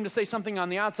looking for him to say something on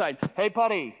the outside. Hey,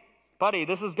 Putty,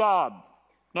 this is God.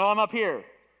 No, I'm up here.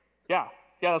 Yeah,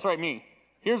 that's right, me.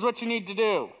 Here's what you need to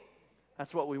do.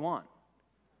 That's what we want.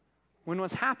 When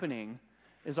what's happening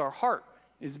is our heart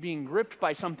is being gripped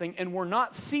by something, and we're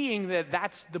not seeing that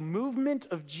that's the movement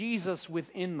of Jesus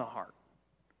within the heart.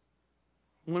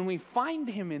 When we find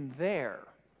him in there,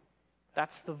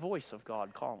 that's the voice of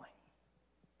God calling.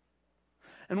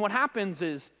 And what happens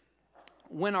is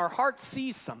when our heart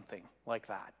sees something like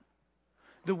that,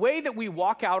 the way that we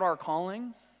walk out our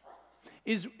calling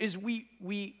is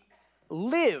we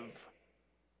live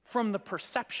from the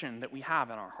perception that we have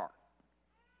in our heart.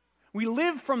 We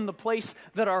live from the place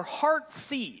that our heart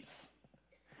sees.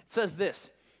 It says this,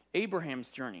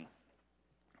 Abraham's journey.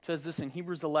 It says this in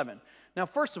Hebrews 11. Now,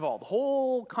 first of all, the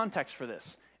whole context for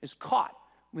this is caught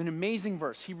in an amazing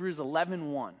verse, Hebrews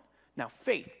 11:1. Now,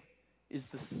 faith is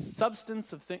the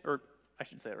substance of things, or I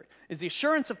should say it right, is the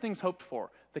assurance of things hoped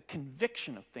for, the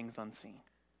conviction of things unseen.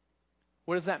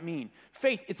 What does that mean?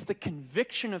 Faith, it's the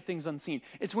conviction of things unseen.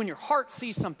 It's when your heart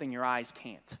sees something your eyes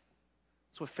can't.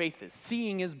 That's what faith is.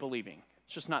 Seeing is believing.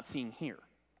 It's just not seeing here.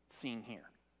 It's seeing here.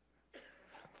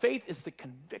 Faith is the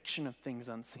conviction of things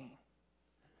unseen.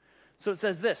 So it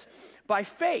says this, by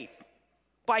faith,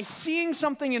 by seeing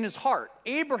something in his heart,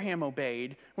 Abraham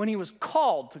obeyed when he was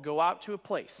called to go out to a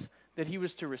place that he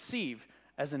was to receive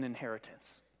as an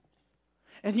inheritance.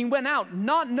 And he went out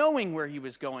not knowing where he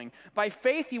was going. By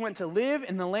faith he went to live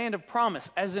in the land of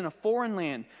promise, as in a foreign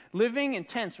land, living in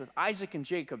tents with Isaac and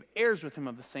Jacob, heirs with him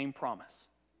of the same promise.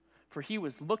 For he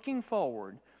was looking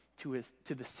forward to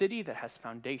the city that has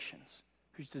foundations,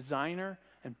 whose designer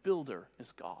and builder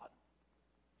is God.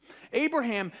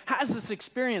 Abraham has this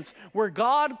experience where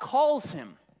God calls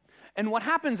him. And what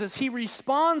happens is he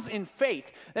responds in faith.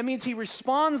 That means he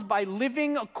responds by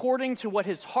living according to what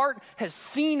his heart has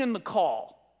seen in the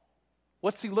call.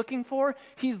 What's he looking for?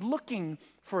 He's looking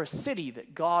for a city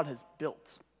that God has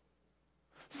built.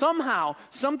 Somehow,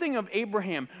 something of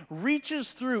Abraham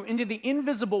reaches through into the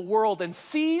invisible world and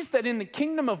sees that in the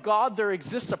kingdom of God there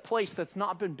exists a place that's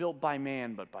not been built by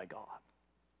man but by God.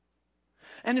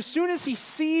 And as soon as he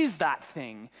sees that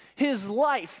thing, his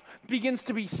life begins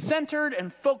to be centered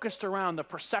and focused around the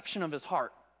perception of his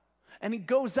heart. And he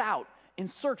goes out in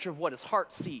search of what his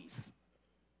heart sees.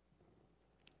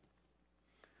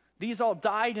 These all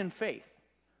died in faith,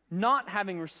 not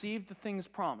having received the things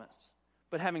promised,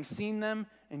 but having seen them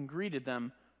and greeted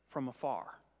them from afar.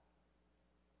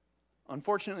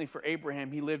 Unfortunately for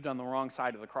Abraham, he lived on the wrong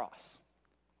side of the cross,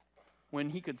 when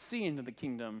he could see into the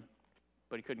kingdom,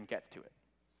 but he couldn't get to it.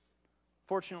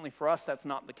 Fortunately for us, that's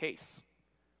not the case,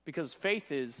 because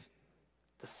faith is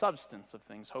the substance of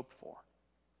things hoped for.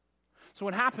 So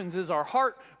what happens is our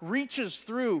heart reaches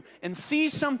through and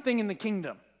sees something in the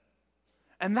kingdom.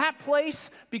 And that place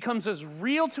becomes as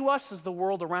real to us as the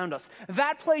world around us.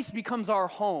 That place becomes our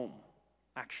home,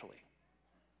 actually.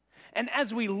 And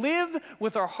as we live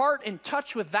with our heart in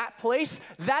touch with that place,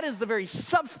 that is the very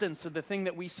substance of the thing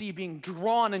that we see being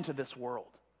drawn into this world.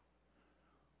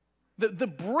 The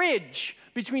bridge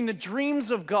between the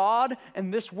dreams of God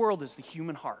and this world is the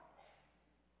human heart.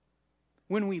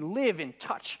 When we live in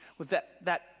touch with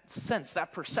that sense,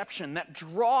 that perception that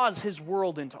draws his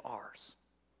world into ours.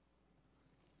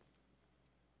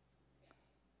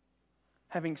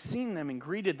 Having seen them and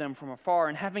greeted them from afar,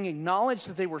 and having acknowledged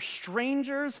that they were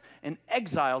strangers and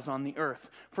exiles on the earth.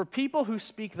 For people who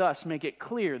speak thus make it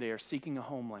clear they are seeking a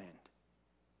homeland.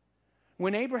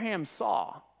 When Abraham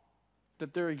saw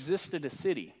that there existed a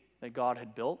city that God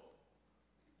had built,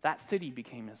 that city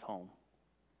became his home.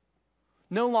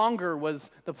 No longer was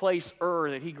the place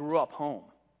that he grew up home.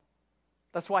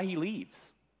 That's why he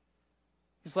leaves.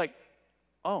 He's like,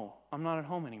 oh, I'm not at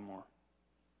home anymore.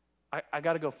 I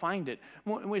got to go find it.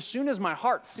 As soon as my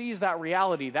heart sees that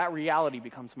reality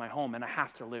becomes my home, and I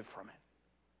have to live from it.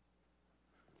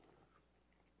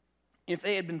 If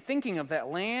they had been thinking of that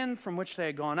land from which they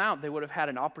had gone out, they would have had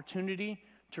an opportunity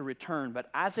to return. But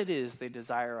as it is, they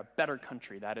desire a better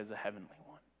country, that is a heavenly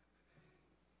one.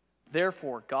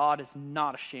 Therefore, God is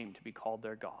not ashamed to be called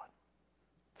their God,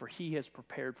 for he has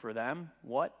prepared for them,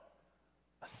 what?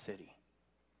 A city.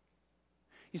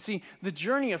 You see, the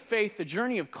journey of faith, the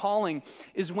journey of calling,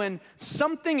 is when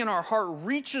something in our heart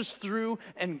reaches through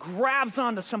and grabs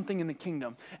onto something in the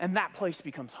kingdom, and that place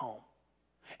becomes home.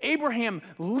 Abraham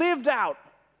lived out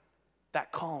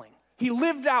that calling. He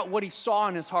lived out what he saw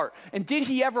in his heart. And did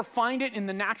he ever find it in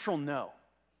the natural? No.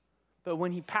 But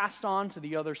when he passed on to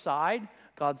the other side,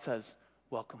 God says,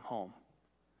 welcome home.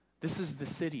 This is the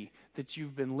city that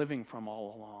you've been living from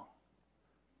all along.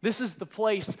 This is the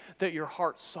place that your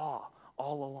heart saw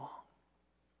all along.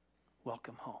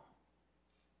 Welcome home.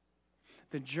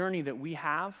 The journey that we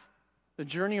have, the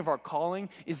journey of our calling,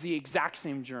 is the exact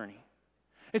same journey.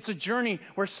 It's a journey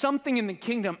where something in the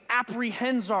kingdom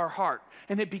apprehends our heart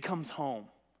and it becomes home.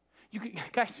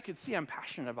 Guys, you can see I'm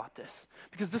passionate about this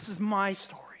because this is my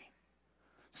story.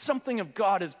 Something of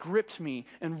God has gripped me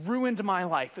and ruined my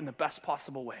life in the best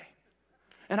possible way.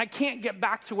 And I can't get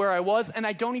back to where I was, and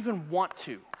I don't even want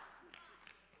to.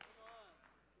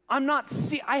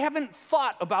 I haven't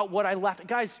thought about what I left.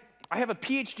 Guys, I have a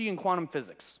PhD in quantum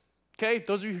physics. Okay?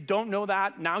 Those of you who don't know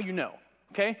that, now you know.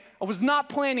 Okay? I was not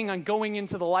planning on going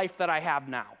into the life that I have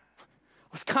now. I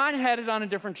was kind of headed on a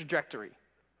different trajectory.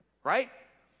 Right?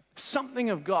 Something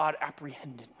of God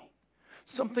apprehended me.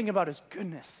 Something about his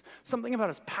goodness, something about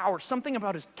his power, something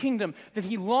about his kingdom that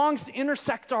he longs to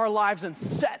intersect our lives and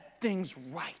set things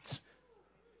right.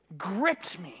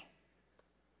 Gripped me.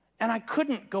 And I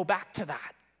couldn't go back to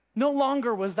that. No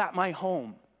longer was that my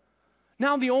home.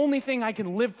 Now the only thing I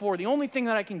can live for, the only thing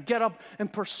that I can get up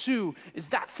and pursue is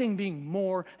that thing being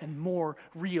more and more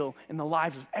real in the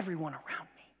lives of everyone around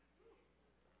me.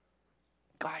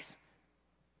 Guys,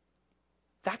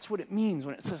 that's what it means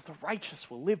when it says the righteous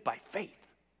will live by faith.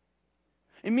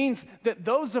 It means that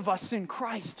those of us in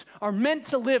Christ are meant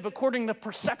to live according to the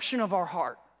perception of our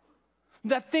heart.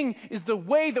 That thing is the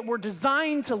way that we're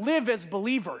designed to live as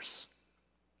believers,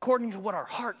 according to what our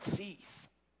heart sees.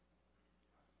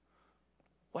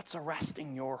 What's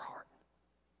arresting your heart?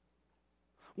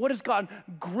 What is God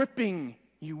gripping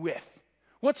you with?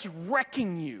 What's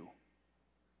wrecking you?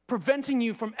 Preventing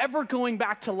you from ever going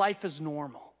back to life as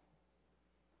normal?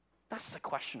 That's the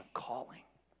question of calling.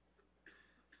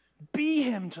 Be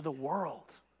him to the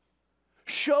world.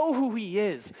 Show who he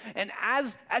is. And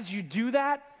as you do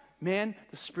that, man,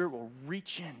 the Spirit will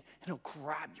reach in and he'll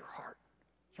grab your heart.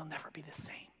 You'll never be the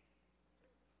same.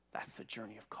 That's the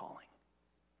journey of calling.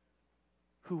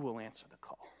 Who will answer the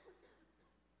call?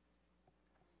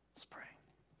 Let's pray.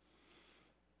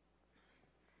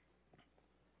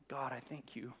 God, I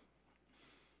thank you.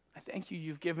 I thank you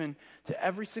you've given to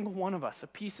every single one of us a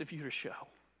piece of you to show.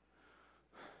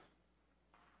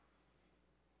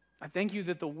 I thank you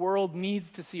that the world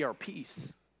needs to see our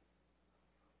peace.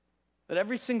 That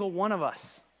every single one of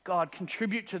us, God,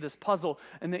 contribute to this puzzle,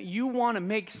 and that you want to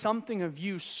make something of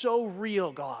you so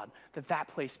real, God, that that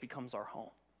place becomes our home.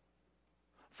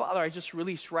 Father, I just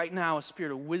release right now a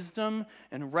spirit of wisdom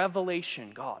and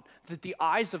revelation, God, that the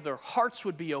eyes of their hearts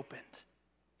would be opened,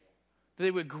 that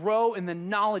they would grow in the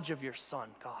knowledge of your Son,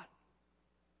 God.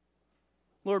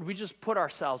 Lord, we just put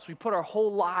our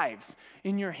whole lives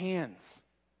in your hands.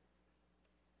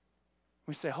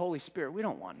 We say, Holy Spirit, we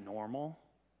don't want normal.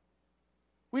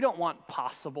 We don't want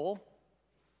possible.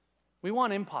 We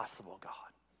want impossible, God.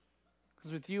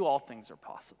 Because with you, all things are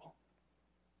possible.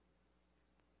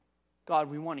 God,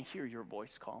 we want to hear your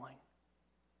voice calling.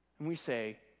 And we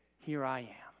say, here I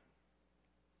am.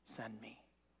 Send me.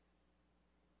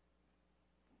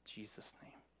 In Jesus'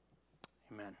 name,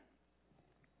 amen.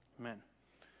 Amen.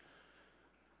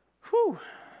 Whew.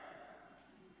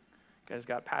 You guys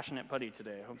got passionate putty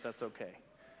today. I hope that's okay.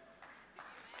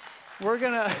 We're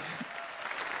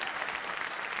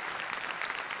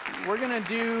we're gonna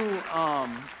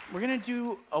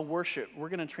do a worship. We're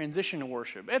gonna transition to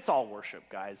worship. It's all worship,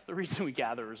 guys. The reason we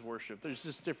gather is worship. There's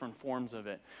just different forms of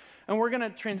it. And we're gonna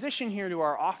transition here to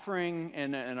our offering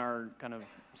and our kind of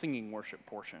singing worship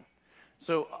portion.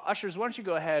 So ushers, why don't you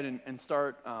go ahead and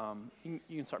start, you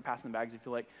can start passing the bags if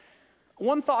you like.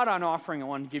 One thought on offering I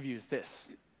want to give you is this.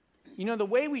 You know, the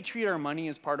way we treat our money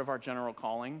is part of our general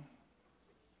calling.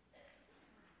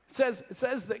 It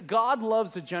says that God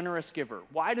loves a generous giver.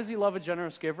 Why does he love a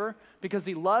generous giver? Because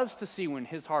he loves to see when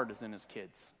his heart is in his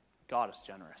kids. God is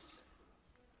generous.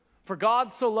 For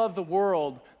God so loved the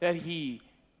world that he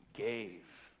gave.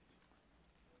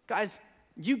 Guys,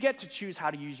 you get to choose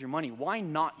how to use your money. Why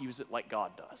not use it like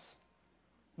God does?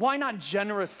 Why not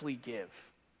generously give?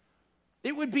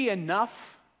 It would be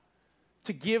enough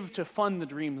to give to fund the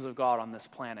dreams of God on this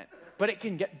planet, but it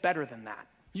can get better than that.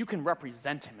 You can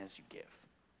represent him as you give.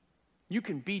 You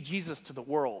can be Jesus to the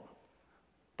world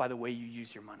by the way you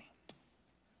use your money.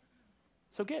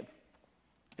 So give.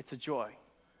 It's a joy.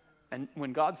 And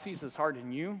when God sees his heart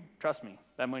in you, trust me,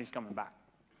 that money's coming back,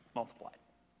 multiplied.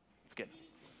 It's good.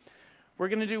 We're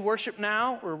going to do worship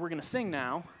now, or we're going to sing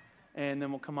now, and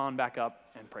then we'll come on back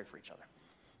up and pray for each other.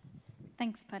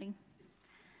 Thanks, Putty.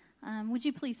 Would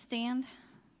you please stand?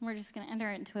 We're just going to enter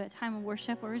into a time of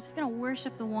worship where we're just going to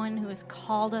worship the one who has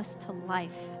called us to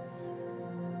life.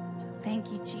 So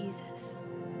thank you, Jesus.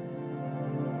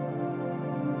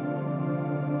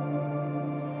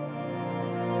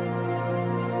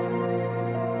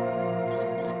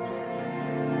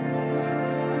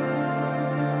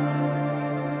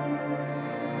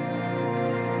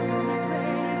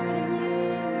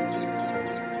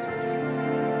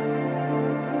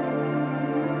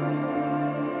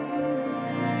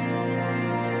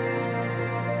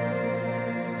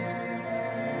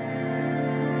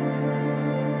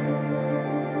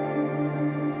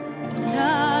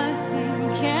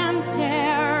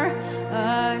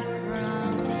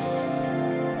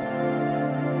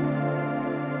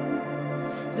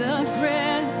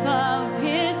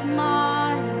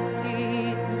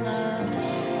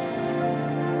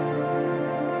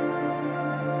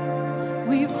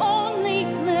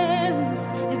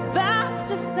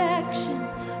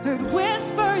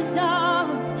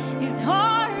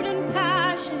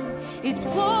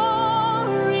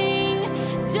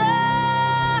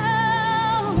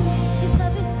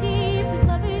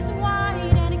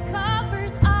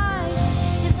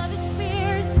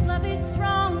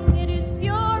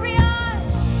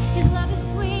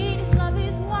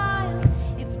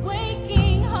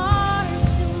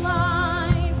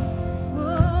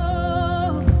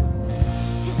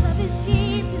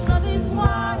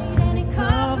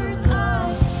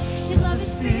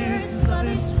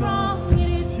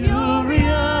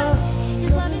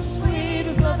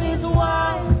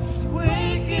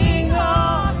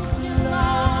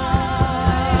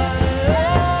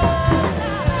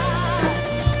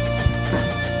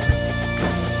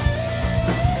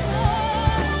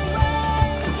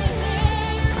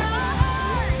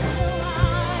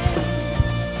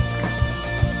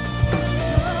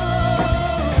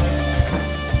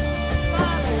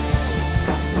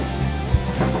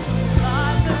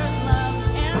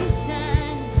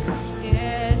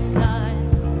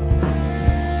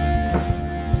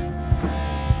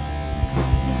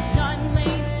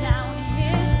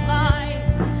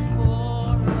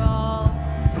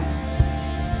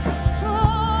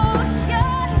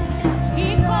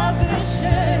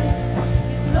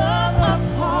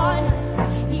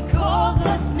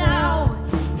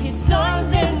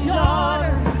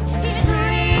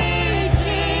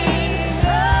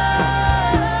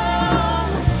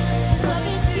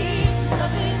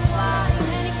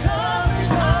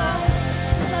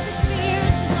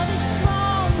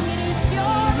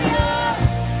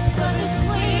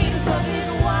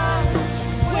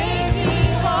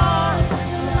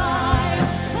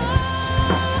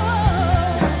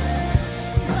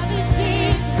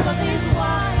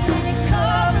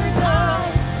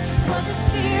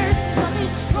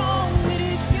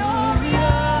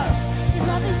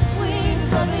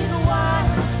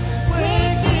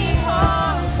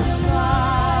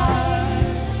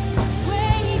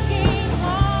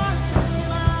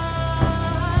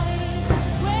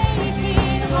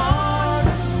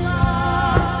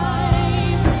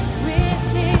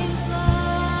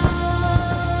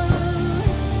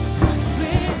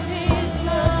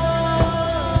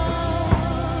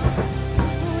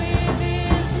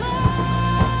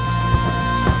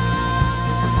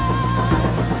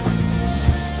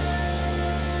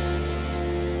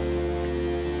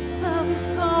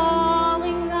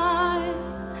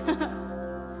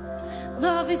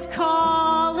 Love is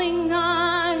calling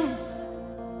us.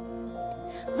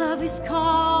 Love is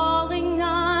calling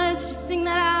us. Just sing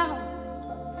that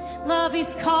out. Love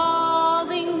is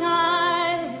calling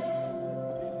us.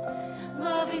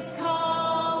 Love is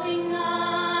calling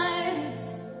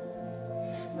us.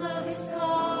 Love is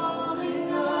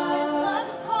calling us. Love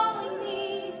is calling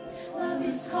me. Love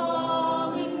is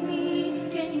calling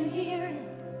me. Can you hear it?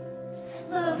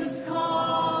 Love is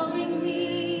calling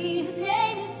me. His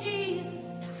name is Jesus.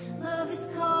 Love is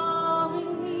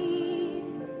calling me.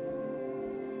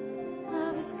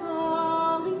 Love is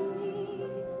calling me.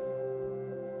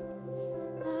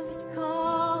 Love is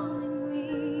calling me.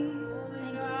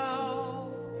 Thank you,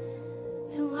 Jesus.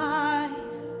 To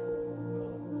life.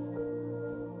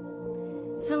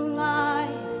 To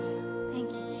life. Thank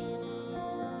you, Jesus.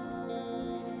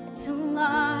 To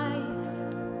life.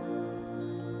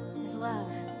 His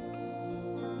love.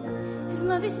 His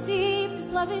love is deep, His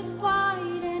love is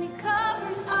wide, and it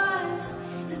covers us.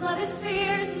 His love is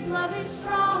fierce, His love is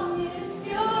strong, it is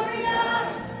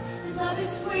furious. His love is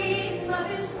sweet, His love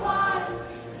is wide,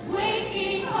 it's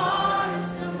waking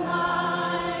hearts to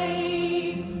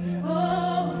life.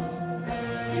 Oh,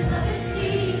 His love is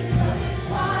deep, His love is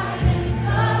wide, and it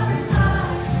covers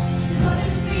us. His love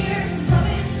is fierce, His love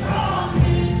is strong, it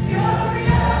is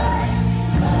furious.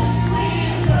 His love is sweet,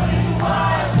 His love is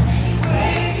wide, it's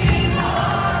waking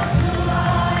hearts to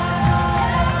life.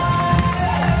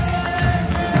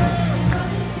 His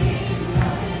love is deep, His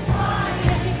love is wide,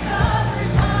 and it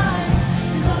covers us.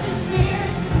 His love is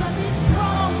fierce, His love is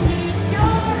strong, it is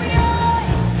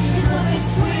furious. His love is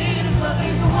sweet, His love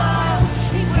is wild,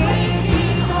 it's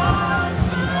waking hearts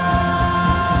to life.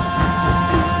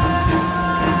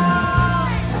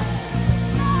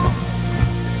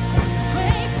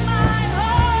 Wake my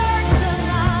heart to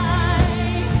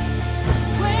life.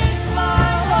 Wake my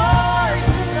heart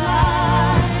to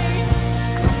life.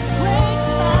 Wake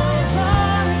my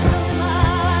heart to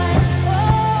life.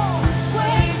 Oh,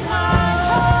 wake my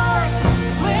heart.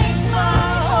 Wake my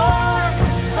heart.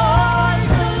 Heart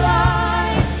to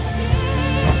life.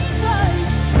 Jesus,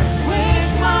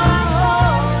 wake my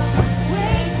heart.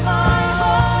 Wake my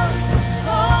heart.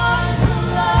 Heart to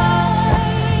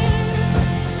life.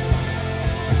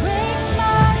 Wake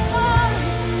my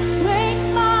heart, wake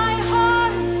my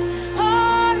heart,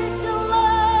 heart to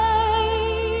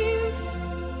life.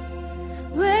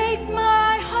 Wake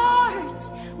my heart,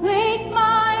 wake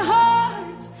my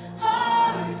heart,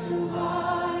 heart to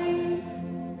life.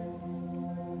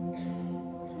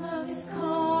 Love is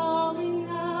calling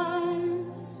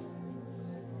us.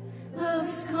 Love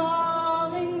is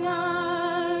calling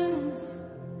us.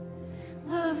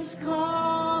 Love is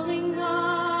calling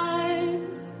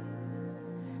us.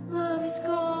 Love is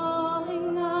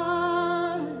calling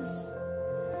us.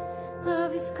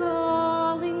 Love is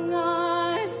calling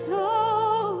us.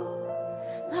 Oh,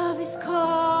 love is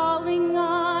calling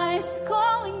us.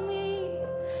 Calling me.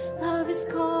 Love is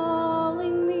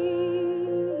calling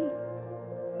me.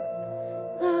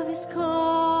 Love is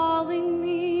calling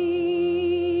me.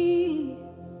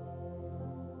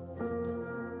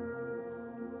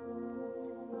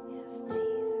 Yes,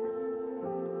 Jesus.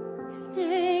 His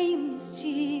name is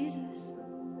Jesus.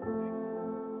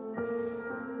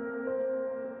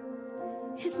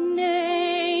 His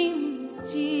name is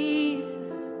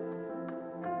Jesus.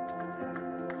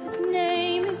 His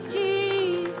name is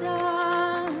Jesus.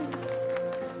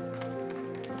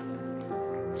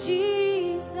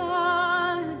 Jesus.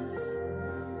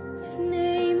 His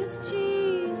name is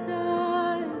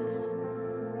Jesus.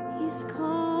 He's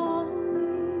calling.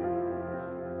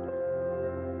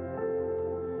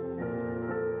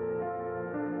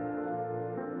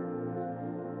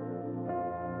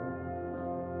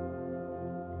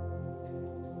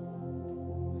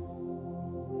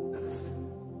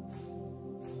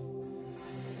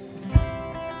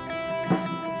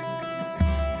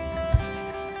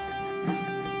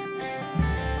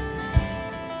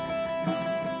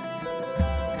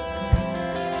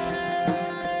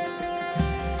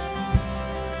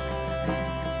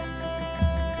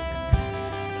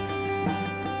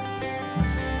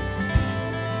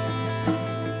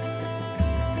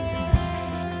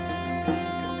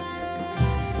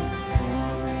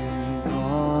 Falling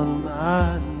on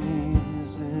my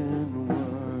knees in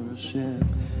worship,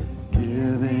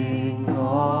 giving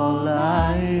all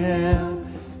I am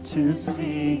to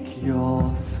seek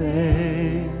your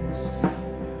face.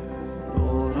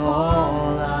 Lord,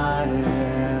 all I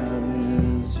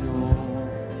am is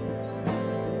yours.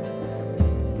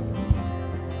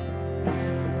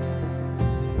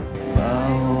 My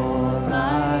whole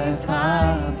life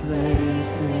I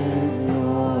place in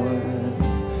your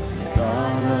hands.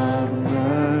 God of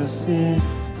mercy,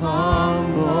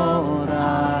 humbled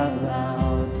I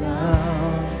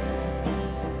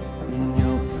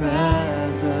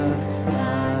presence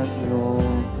at your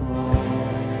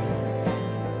throne.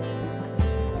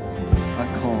 I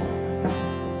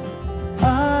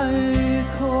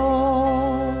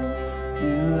call,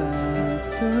 you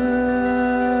answer,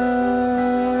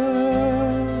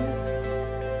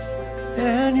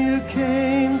 and you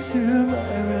came to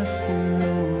my rescue,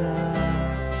 and I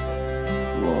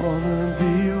wanna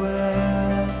be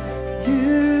where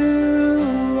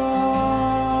you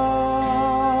are.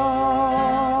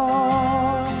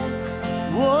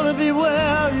 Wanna be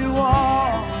where you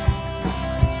are.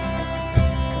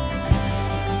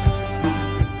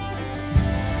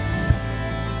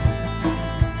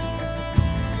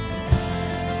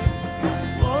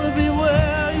 Wanna be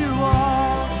where you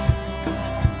are.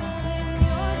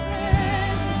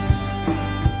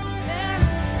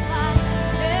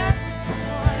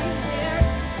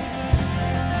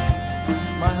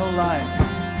 My whole life,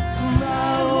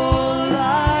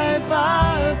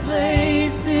 I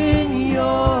place in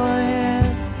your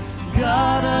hands.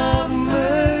 God of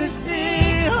mercy,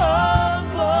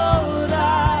 humbled,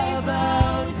 I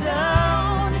bow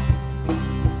down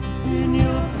in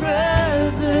your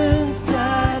presence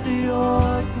at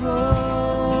your throne.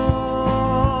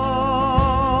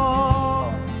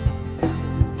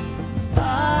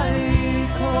 I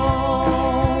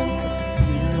call,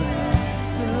 you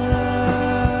answer,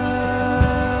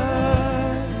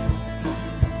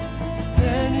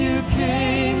 and you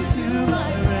came to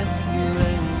my rescue,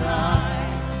 and I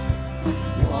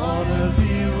wanna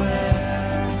be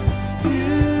where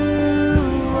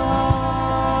you are.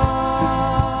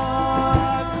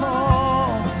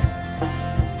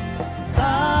 I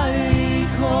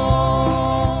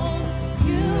call,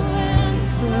 you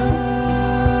answer,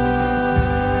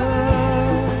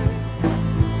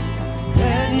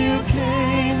 and you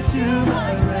came to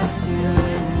my rescue,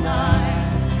 and I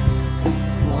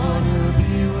wanna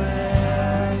be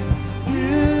where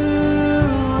you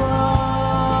are.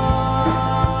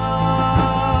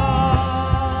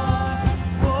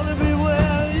 Wanna be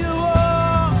where you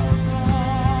are.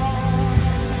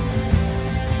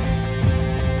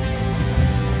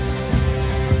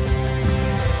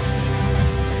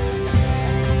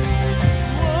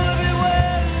 Wanna be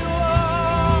where you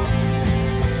are.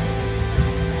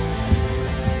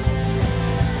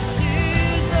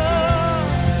 Jesus,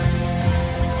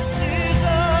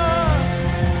 Jesus,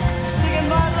 singing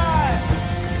my life,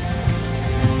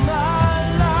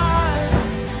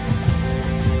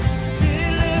 be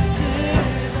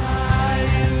lifted high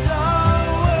in our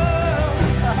world,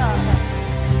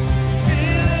 be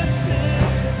lifted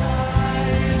high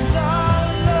in our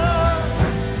love,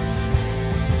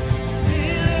 be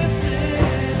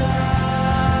lifted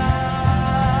high,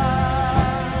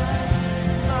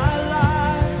 my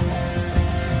life,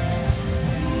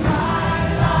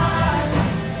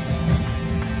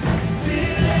 be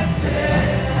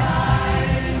lifted high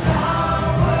in our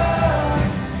world,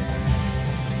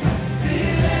 be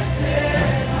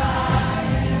lifted high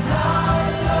in our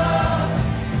love,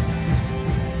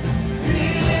 be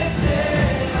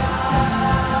lifted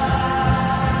higher,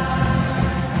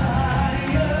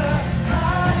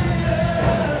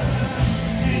 higher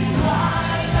in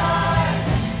my life,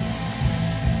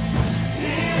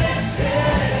 be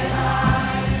lifted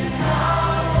high in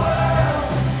our world,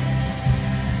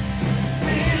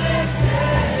 be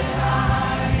lifted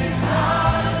high in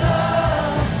our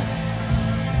love,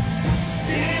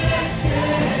 be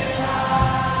lifted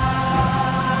high.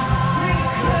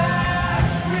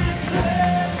 We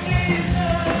declare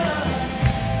Jesus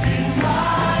in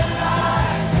my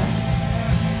life,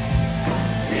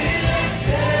 be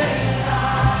lifted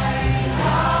high in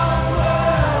our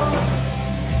world,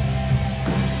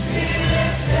 be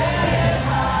lifted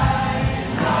high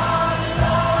in our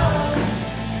love,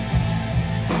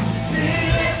 be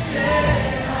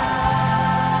lifted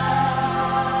high,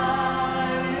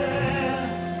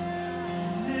 yes,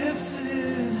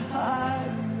 lifted high,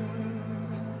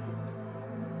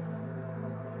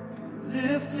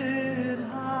 lifted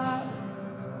high,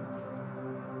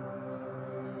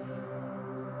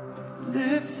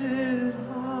 lifted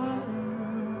high,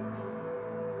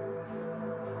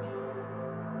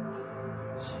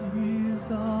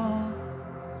 Jesus,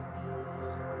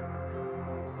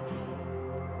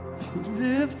 be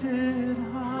lifted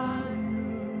high,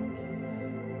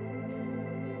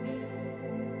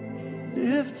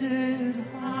 lifted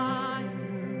high,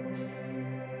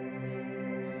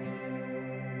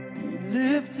 be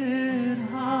lifted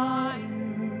high,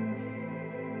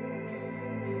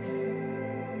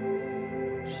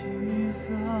 Jesus.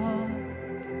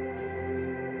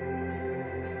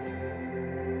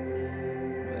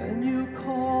 When you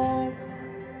call,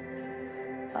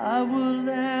 I will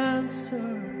answer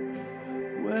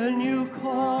when you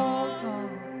call, God.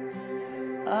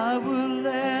 I will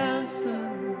answer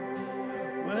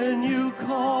when you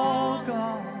call,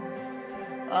 God.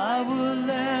 I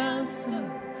will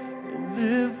answer and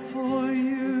live for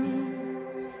you.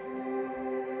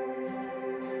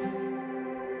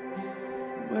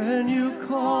 When you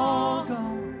call,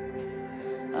 God,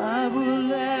 I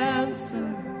will answer.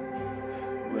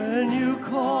 When you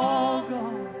call,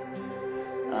 God,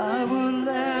 I will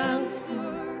answer.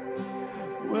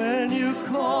 When you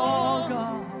call,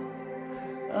 God,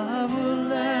 I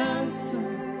will answer.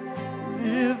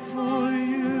 Live for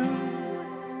you.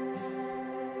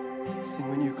 Sing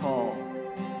when you call.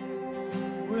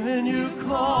 When you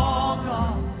call,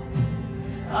 God,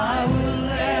 I will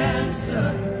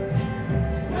answer.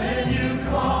 When you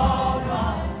call,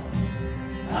 God,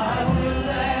 I will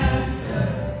answer.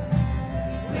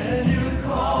 When you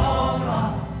call,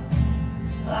 God,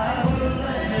 I will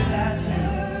answer.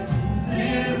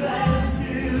 Live as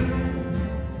you,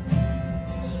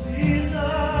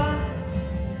 Jesus.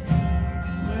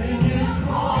 When you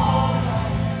call,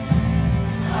 God,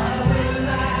 I will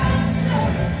answer.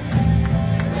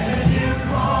 When you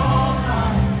call,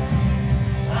 God,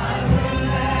 I will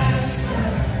answer.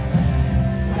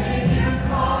 When you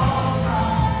call,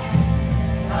 God,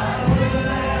 I will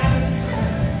answer.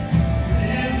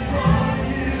 Live for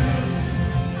you.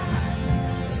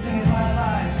 Sing my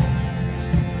life.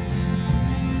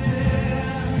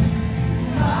 Yes,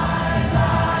 my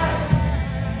life.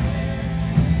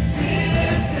 Be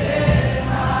lifted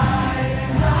high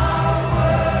in our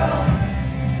world.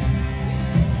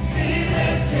 Be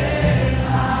lifted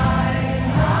high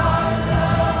in our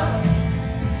love.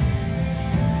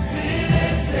 Be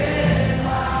lifted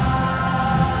high.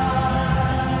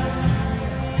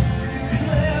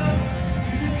 Declare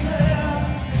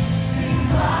in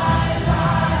my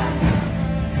life.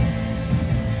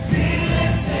 Be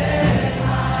lifted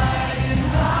high in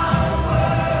our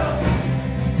world.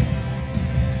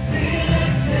 Be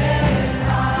lifted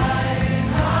high in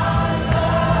our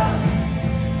love.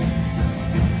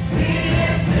 Be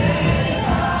lifted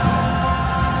high.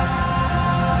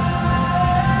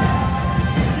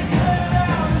 Declare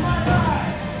out my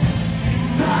life. In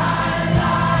my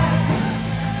life.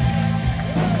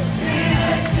 Be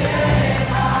lifted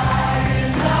high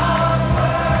in our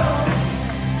world.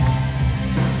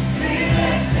 Be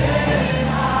lifted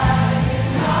high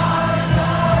in our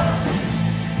love.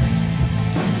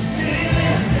 Be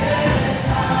lifted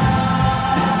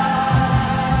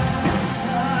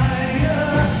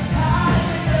higher,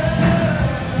 higher.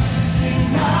 In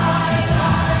my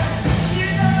life,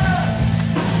 Jesus.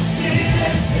 Be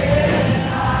lifted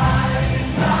high in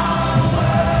our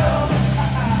world.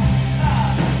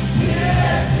 Be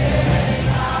lifted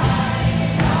high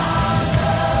in our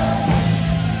love.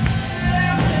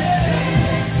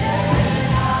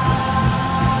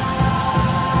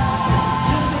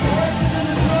 Just the voices and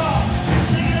the drums.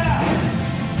 Sing it out.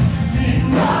 In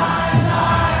my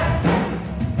life,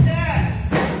 yes.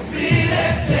 Be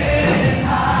lifted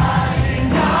high in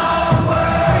our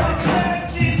world. Declare it,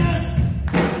 Jesus.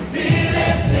 Be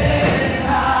lifted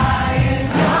high in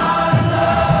our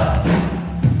love.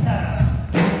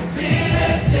 Be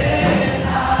lifted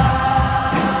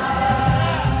high.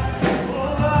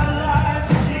 Oh, my life,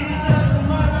 Jesus,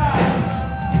 my life.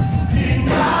 In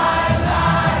my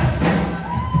life.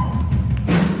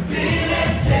 Be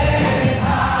lifted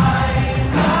high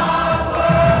in our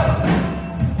world.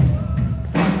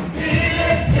 Be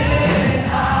lifted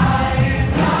high in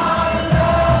our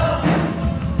love.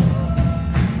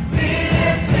 Be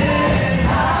lifted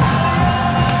high.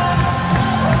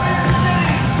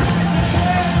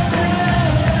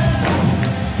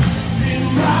 In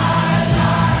my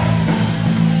life.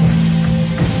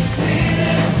 Be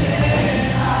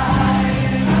lifted high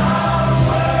in our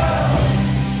world.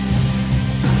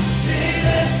 Be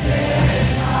lifted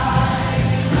high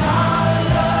in our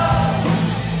love.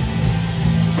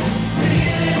 Be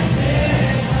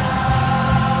lifted high.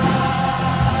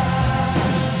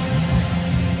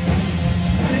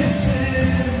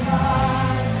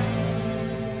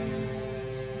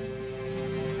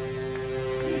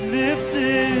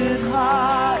 Lifted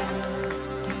high.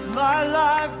 My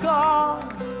life, God.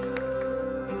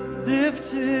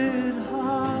 Lifted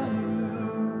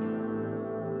higher.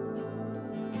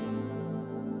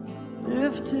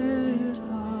 Lifted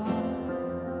high.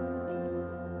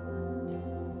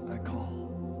 I call.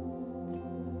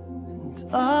 And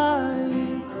I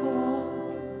call.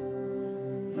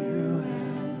 You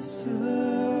answer.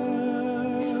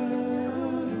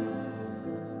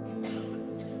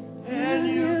 And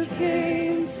you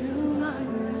came to my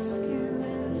rescue,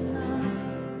 and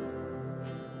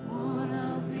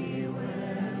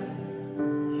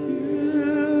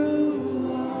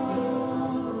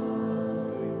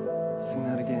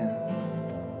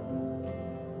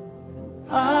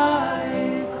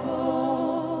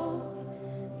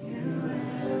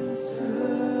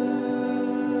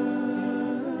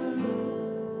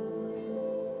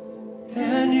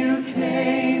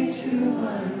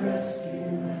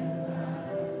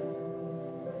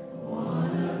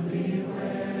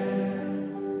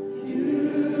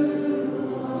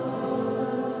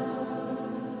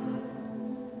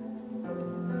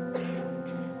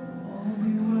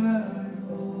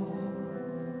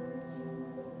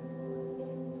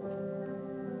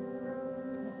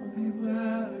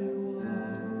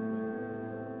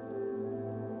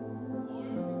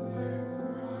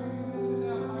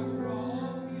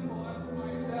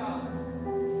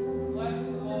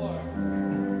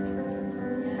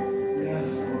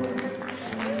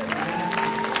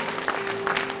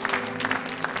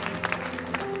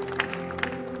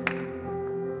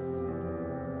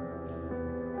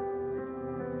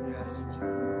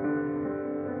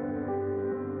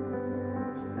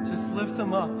lift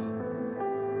him up.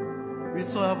 We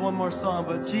still have one more song,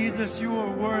 but Jesus, you are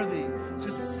worthy.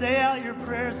 Just say out your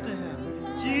prayers to him.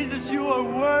 Jesus, you are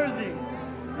worthy.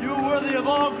 You are worthy of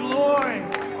all glory,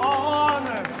 all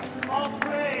honor, all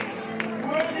praise.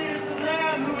 Worthy is the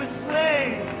Lamb who is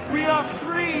slain. We are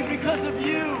free because of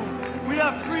you. We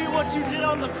are free what you did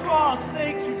on the cross.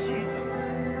 Thank you, Jesus.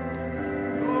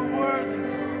 You are worthy.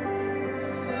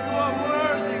 You are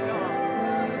worthy, God.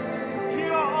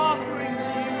 Hear our offering to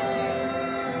you, Jesus.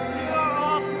 Hear our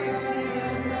offering to you,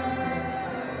 Jesus.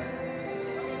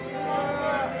 You are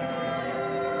worthy,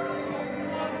 Jesus.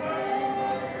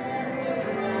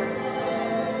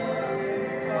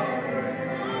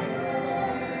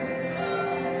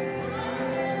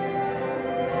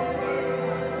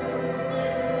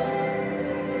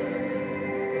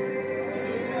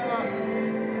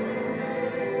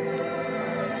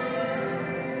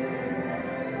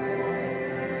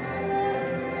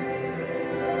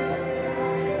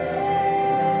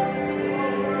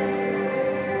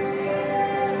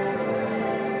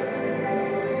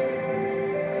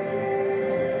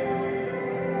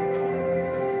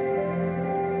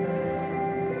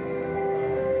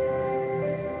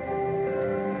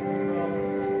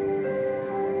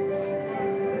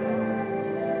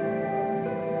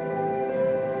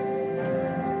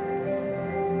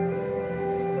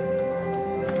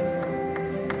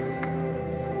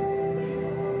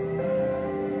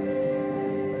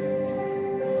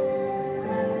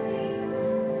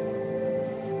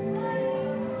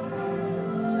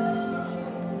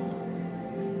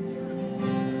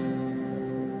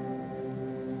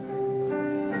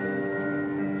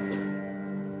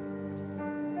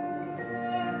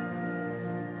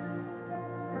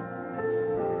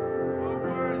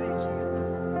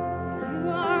 You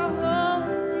are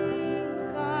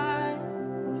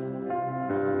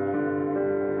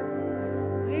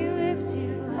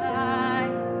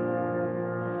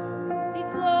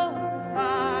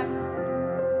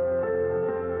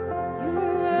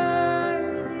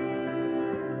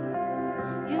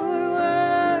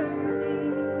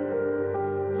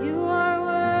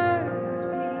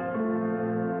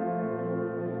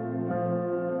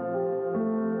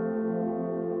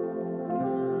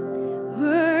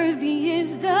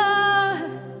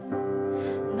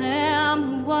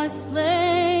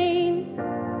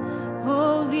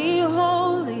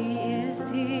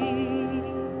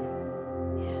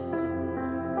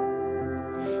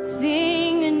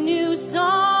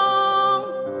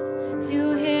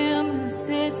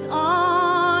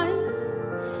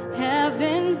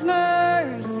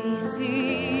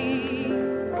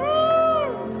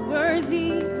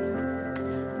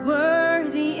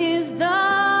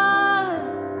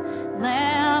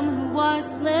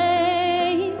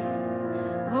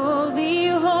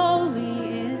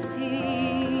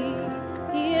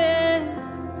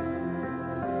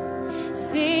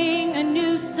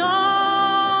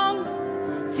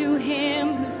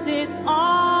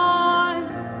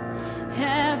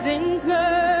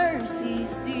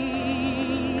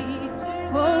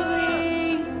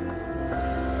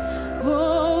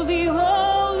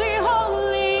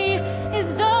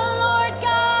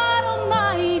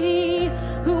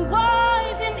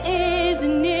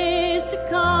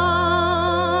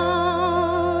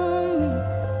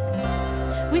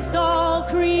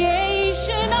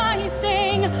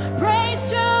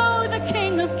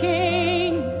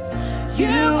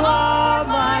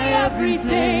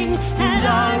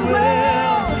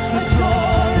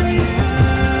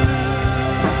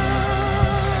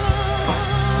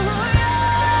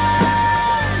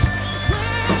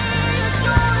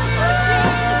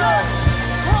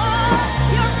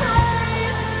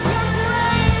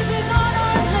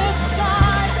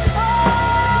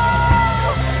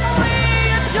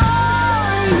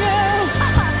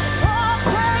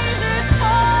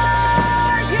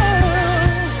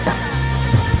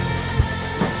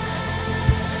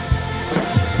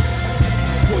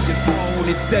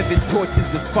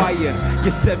torches of fire,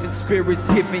 your seven spirits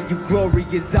giving you glory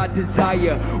as I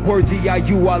desire. Worthy are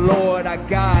you, our Lord, our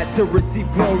God, to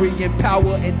receive glory and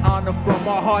power and honor from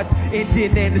our hearts,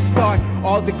 ending and the start.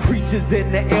 All the creatures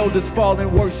and the elders fall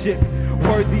in worship.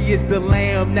 Worthy is the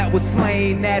Lamb that was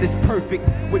slain, that is perfect.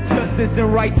 With justice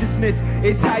and righteousness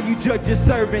is how you judge your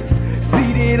servants.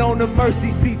 Seated on the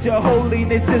mercy seat, your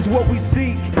holiness is what we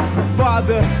seek.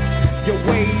 Father, your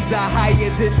ways are higher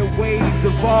than the ways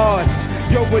of ours.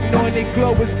 Your anointed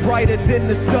glow is brighter than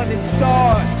the sun and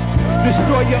stars.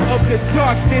 Destroyer of the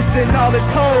darkness and all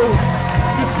its hosts.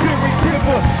 The spirit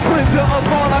giver, cleanser of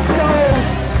all our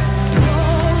souls.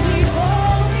 Holy,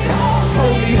 holy, holy,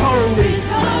 holy, holy is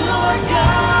the Lord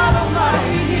God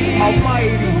Almighty.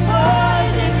 Almighty. Who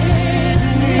was and is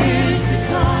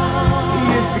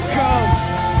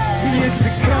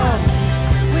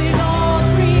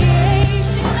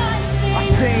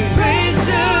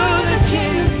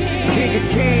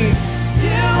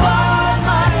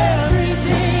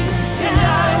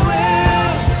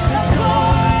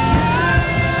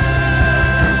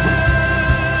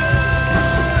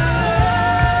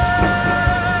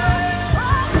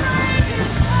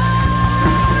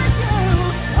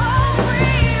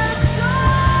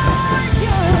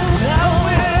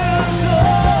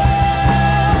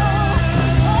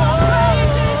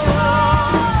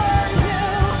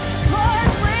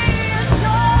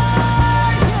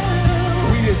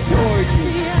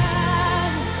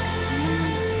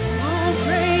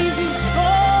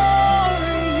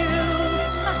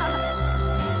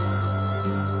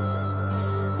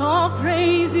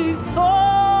praise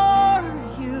for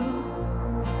you.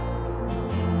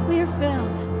 We're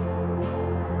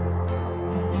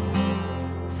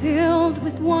filled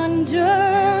with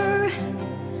wonder,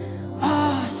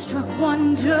 awestruck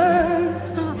wonder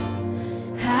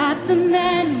at the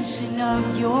mention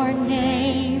of your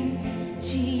name.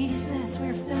 Jesus,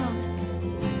 we're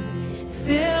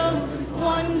filled with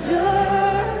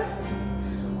wonder,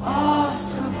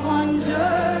 awestruck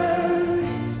wonder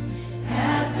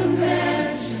at the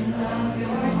mention of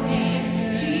your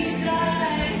name.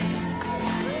 Jesus,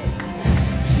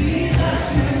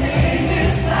 Jesus, your name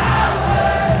is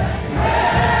power,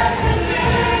 bread and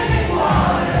living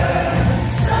water,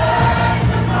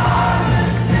 such a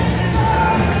marvelous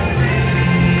mystery.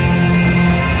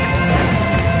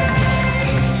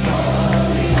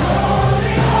 Holy,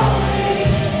 holy, holy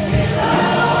is the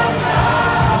Lord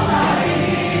God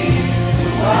Almighty, who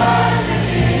was and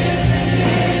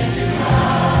is to come.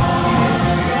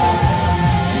 In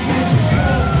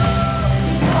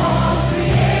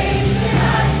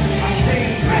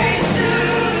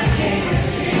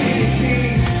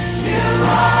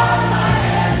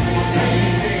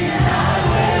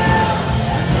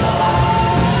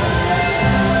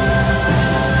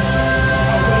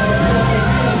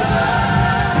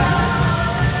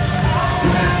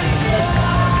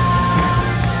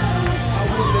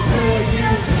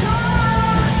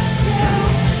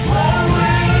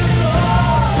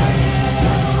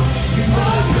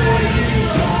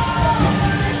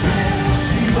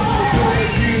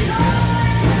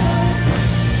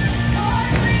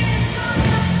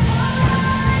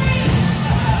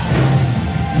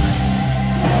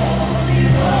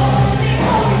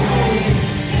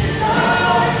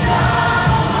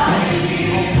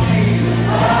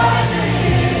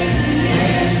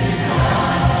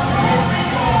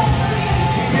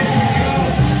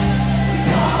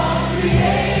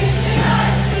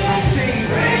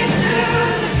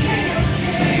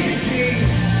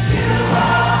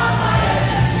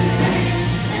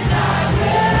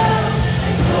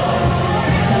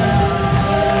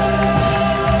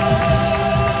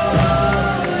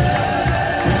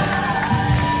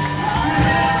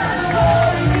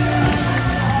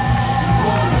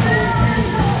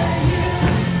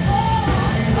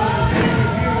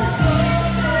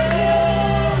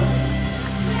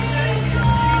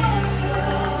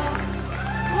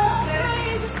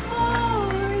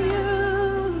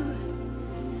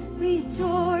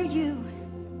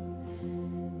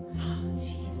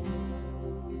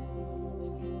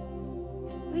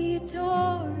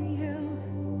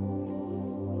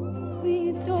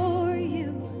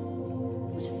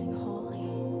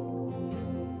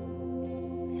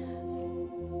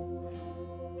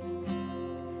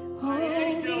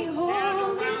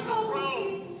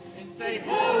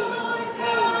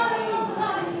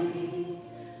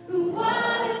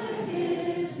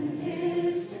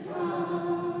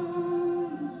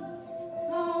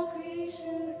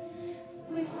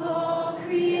all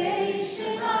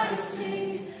creation I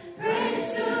sing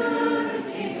praise to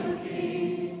the King of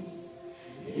Kings.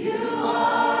 You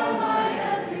are my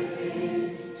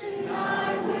everything, and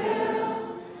I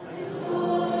will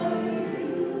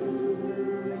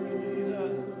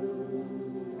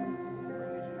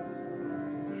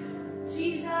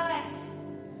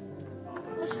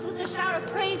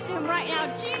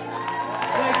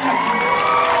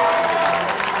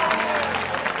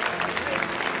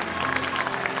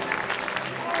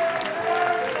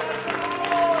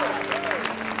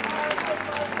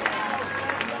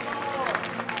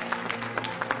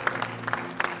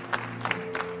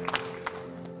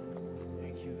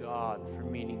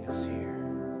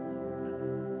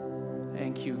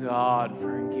Thank you, God,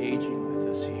 for engaging with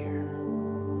us here.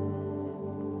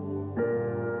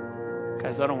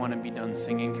 Guys, I don't want to be done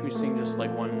singing. Can we sing just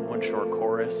like one short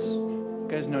chorus? You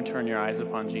guys know Turn Your Eyes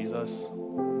Upon Jesus?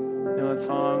 You know that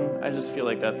song? I just feel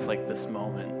like that's like this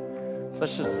moment. So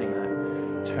let's just sing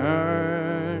that.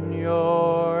 Turn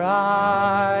your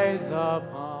eyes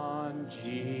upon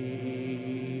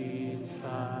Jesus.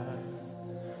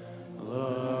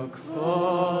 Look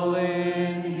full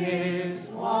in his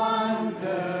wonderful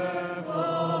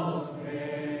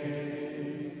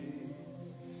face,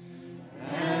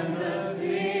 and the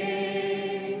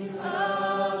things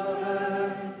of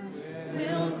earth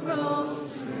will grow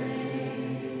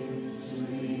strangely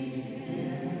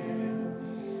dim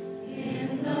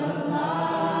in the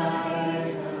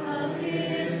light of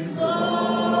his glory.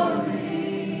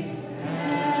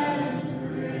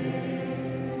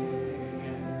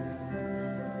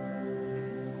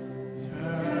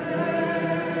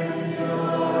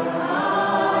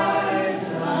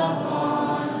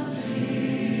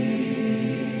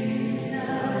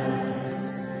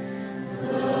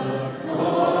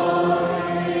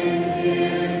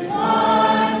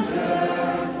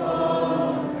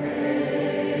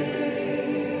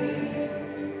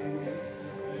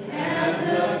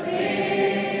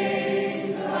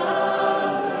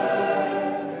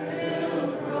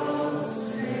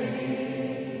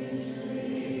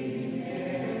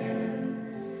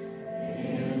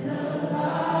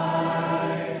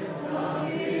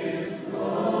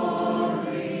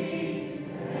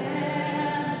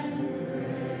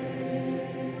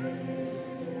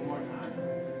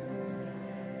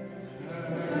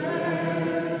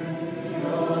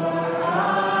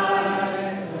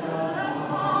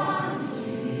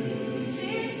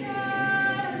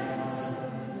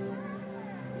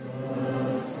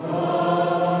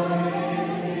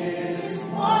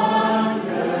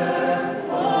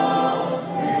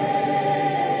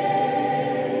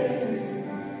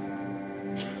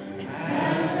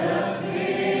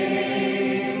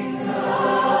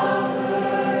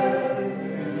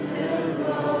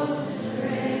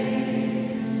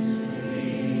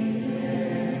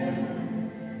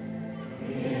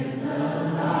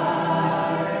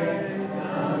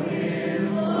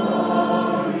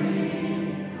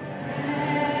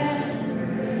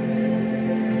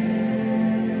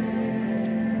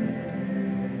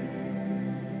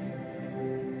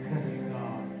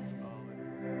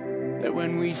 that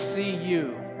when we see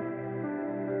you,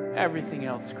 everything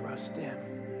else grows dim.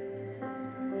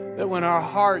 That when our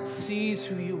heart sees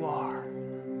who you are,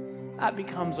 that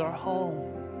becomes our home.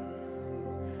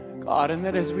 God, and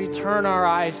that as we turn our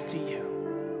eyes to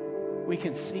you, we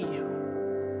can see you.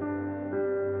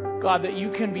 God, that you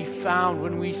can be found.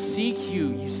 When we seek you,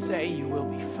 you say you will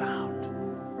be found.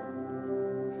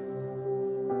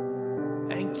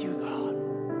 Thank you, God.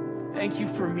 Thank you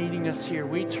for meeting us here.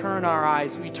 We turn our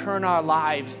eyes, we turn our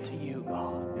lives to you,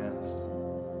 God. Yes.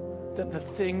 That the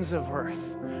things of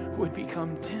earth would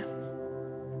become dim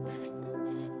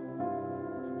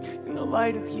in the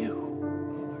light of you,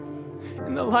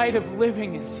 in the light of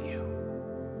living as you.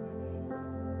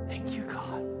 Thank you,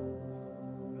 God.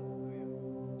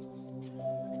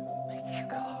 Thank you,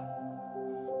 God.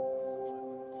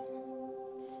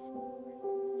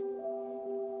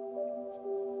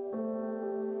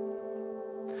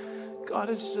 God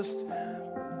is just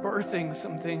birthing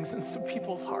some things in some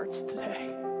people's hearts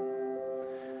today.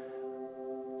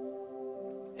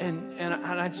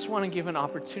 And I just want to give an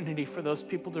opportunity for those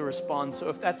people to respond. So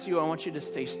if that's you, I want you to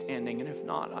stay standing. And if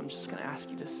not, I'm just going to ask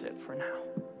you to sit for now.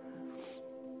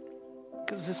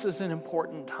 Because this is an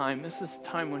important time. This is a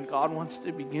time when God wants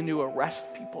to begin to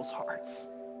arrest people's hearts.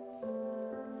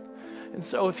 And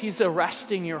so if he's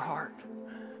arresting your heart,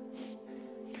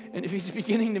 and if he's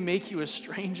beginning to make you a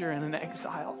stranger and an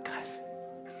exile, guys,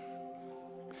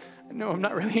 I know I'm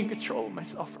not really in control of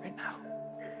myself right now.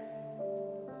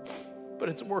 But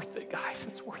it's worth it, guys.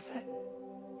 It's worth it.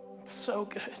 It's so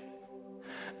good.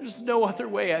 There's no other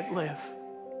way I'd live.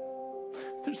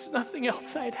 There's nothing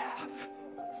else I'd have.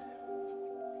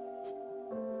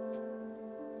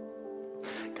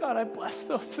 God, I bless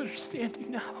those that are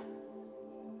standing now.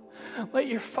 Let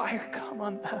your fire come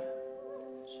on them.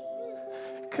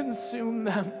 Consume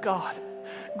them, God.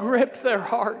 Grip their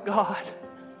heart, God.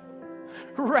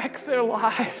 Wreck their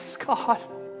lives, God.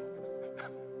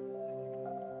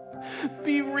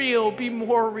 Be real, be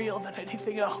more real than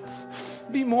anything else.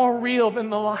 Be more real than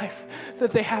the life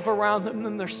that they have around them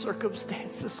than their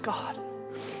circumstances, God.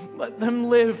 Let them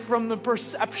live from the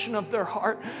perception of their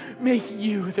heart. Make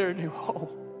you their new home.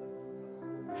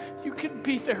 You can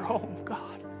be their home,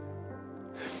 God.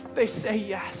 They say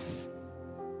yes.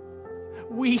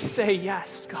 We say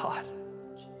yes, God.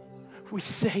 We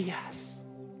say yes.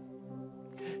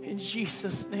 In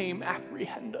Jesus' name,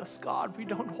 apprehend us, God. We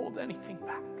don't hold anything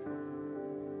back.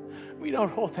 We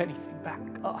don't hold anything back,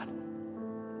 God.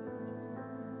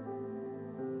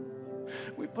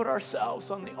 We put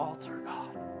ourselves on the altar,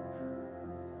 God.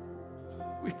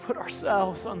 We put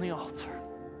ourselves on the altar.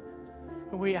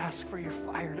 And we ask for your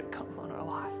fire to come on our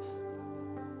lives.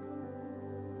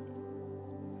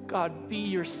 God, be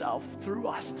yourself through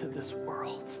us to this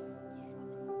world.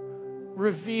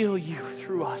 Reveal you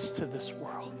through us to this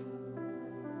world.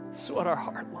 It's what our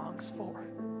heart longs for.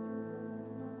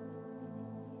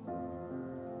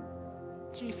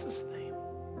 In Jesus' name.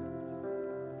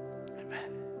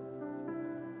 Amen.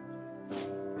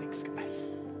 Thanks, guys.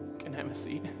 You can have a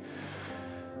seat.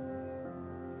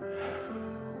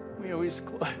 We always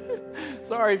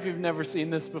sorry if you've never seen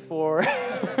this before.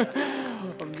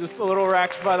 I'm just a little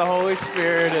wrecked by the Holy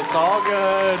Spirit. It's all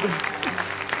good.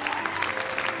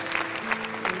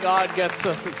 When God gets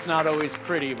us, it's not always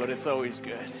pretty, but it's always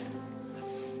good.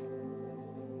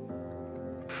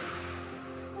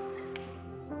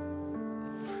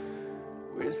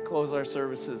 We just close our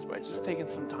services by just taking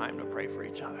some time to pray for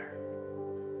each other.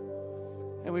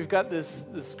 And we've got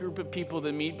this group of people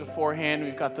that meet beforehand.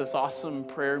 We've got this awesome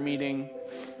prayer meeting.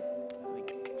 I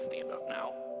think I can stand up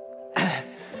now.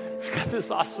 We've got this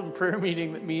awesome prayer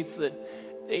meeting that meets at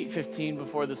 8:15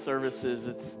 before the services.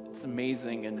 It's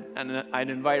amazing. And I'd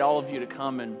invite all of you to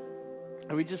come and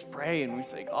we just pray and we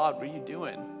say, God, what are you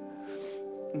doing?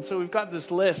 And so we've got this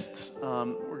list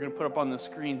we're going to put up on the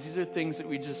screens. These are things that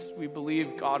we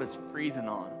believe God is breathing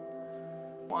on.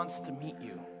 He wants to meet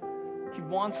you. He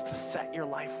wants to set your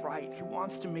life right. He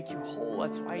wants to make you whole.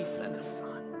 That's why he sent his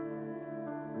son.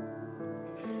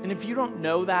 And if you don't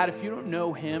know that, if you don't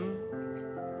know him,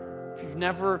 if you've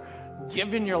never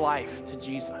given your life to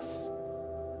Jesus,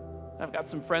 I've got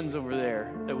some friends over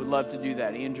there that would love to do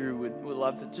that. Andrew would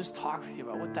love to just talk with you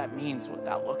about what that means, what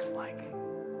that looks like.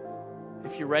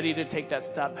 If you're ready to take that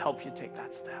step, help you take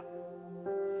that step.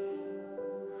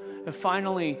 And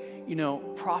finally,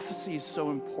 prophecy is so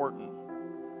important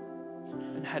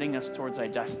in heading us towards our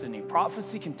destiny.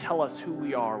 Prophecy can tell us who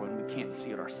we are when we can't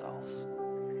see it ourselves.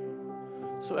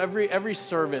 So every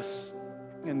service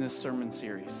in this sermon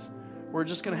series, we're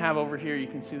just going to have over here, you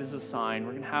can see there's a sign,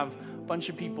 we're going to have a bunch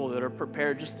of people that are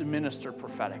prepared just to minister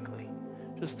prophetically,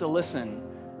 just to listen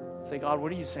Say, God,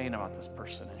 what are you saying about this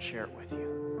person? And share it with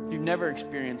you. If you've never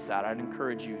experienced that, I'd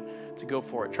encourage you to go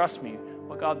for it. Trust me,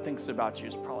 what God thinks about you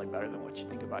is probably better than what you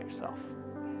think about yourself.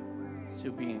 So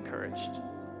you'll be encouraged.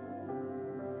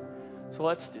 So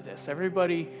let's do this.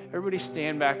 Everybody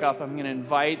stand back up. I'm going to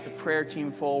invite the prayer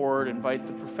team forward, invite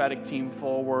the prophetic team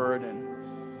forward. And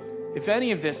if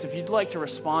any of this, if you'd like to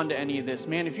respond to any of this,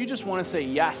 man, if you just want to say,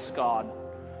 yes, God,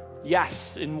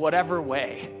 yes, in whatever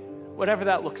way, whatever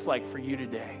that looks like for you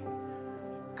today,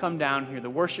 come down here. The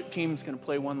worship team is going to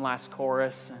play one last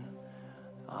chorus, and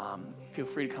feel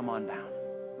free to come on down.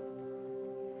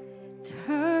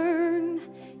 Turn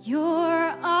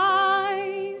your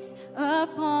eyes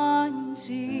upon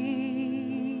Jesus.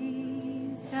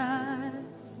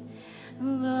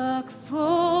 Look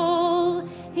full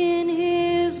in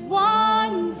his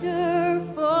wonderful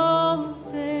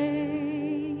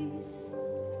face,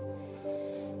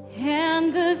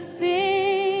 and the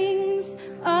things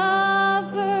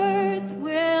of earth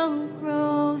will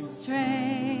grow strangely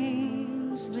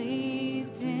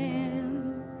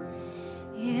dim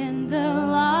in the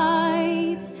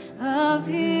light of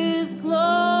his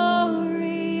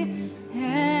glory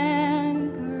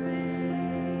and grace.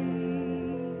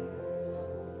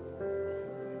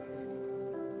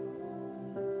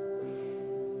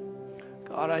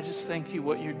 God, I just thank you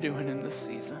what you're doing in this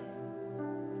season.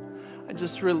 I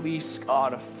just release,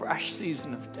 God, a fresh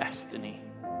season of destiny,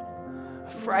 a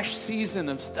fresh season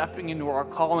of stepping into our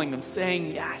calling, of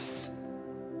saying yes.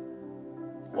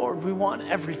 Lord, we want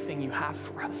everything you have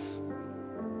for us.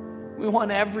 We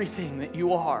want everything that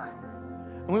you are.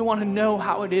 And we want to know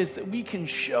how it is that we can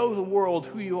show the world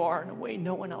who you are in a way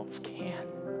no one else can.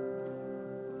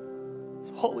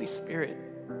 So, Holy Spirit,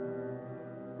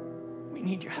 we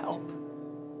need your help.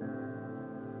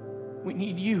 We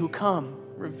need you who come,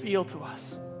 reveal to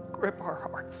us, grip our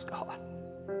hearts, God.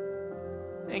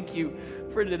 Thank you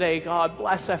for today, God.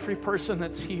 Bless every person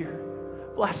that's here.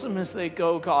 Bless them as they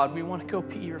go, God. We want to go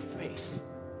be your face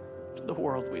to the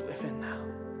world we live in now.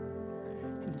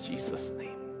 In Jesus'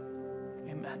 name,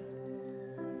 amen.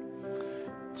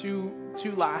 Two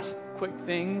last quick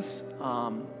things.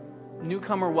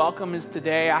 Newcomer welcome is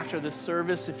today after the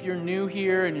service. If you're new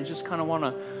here and you just kind of want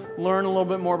to learn a little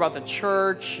bit more about the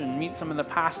church and meet some of the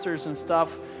pastors and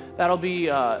stuff, that'll be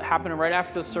happening right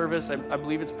after the service. I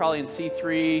believe it's probably in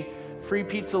C3. Free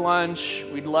pizza lunch.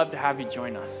 We'd love to have you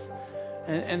join us.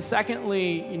 And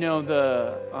secondly, you know,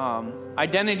 the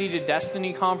Identity to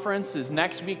Destiny conference is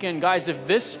next weekend. Guys, if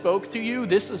this spoke to you,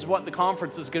 this is what the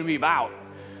conference is going to be about.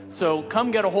 So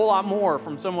come get a whole lot more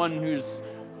from someone who's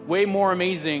way more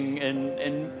amazing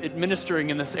and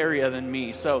administering in this area than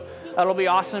me. So that'll be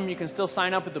awesome. You can still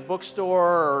sign up at the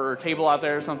bookstore or table out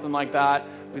there or something like that.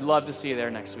 We'd love to see you there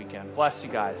next weekend. Bless you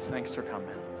guys. Thanks for coming.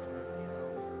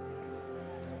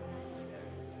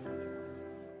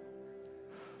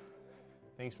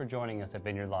 Thanks for joining us at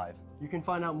Vineyard Live. You can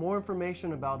find out more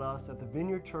information about us at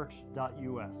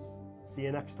thevineyardchurch.us. See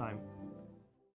you next time.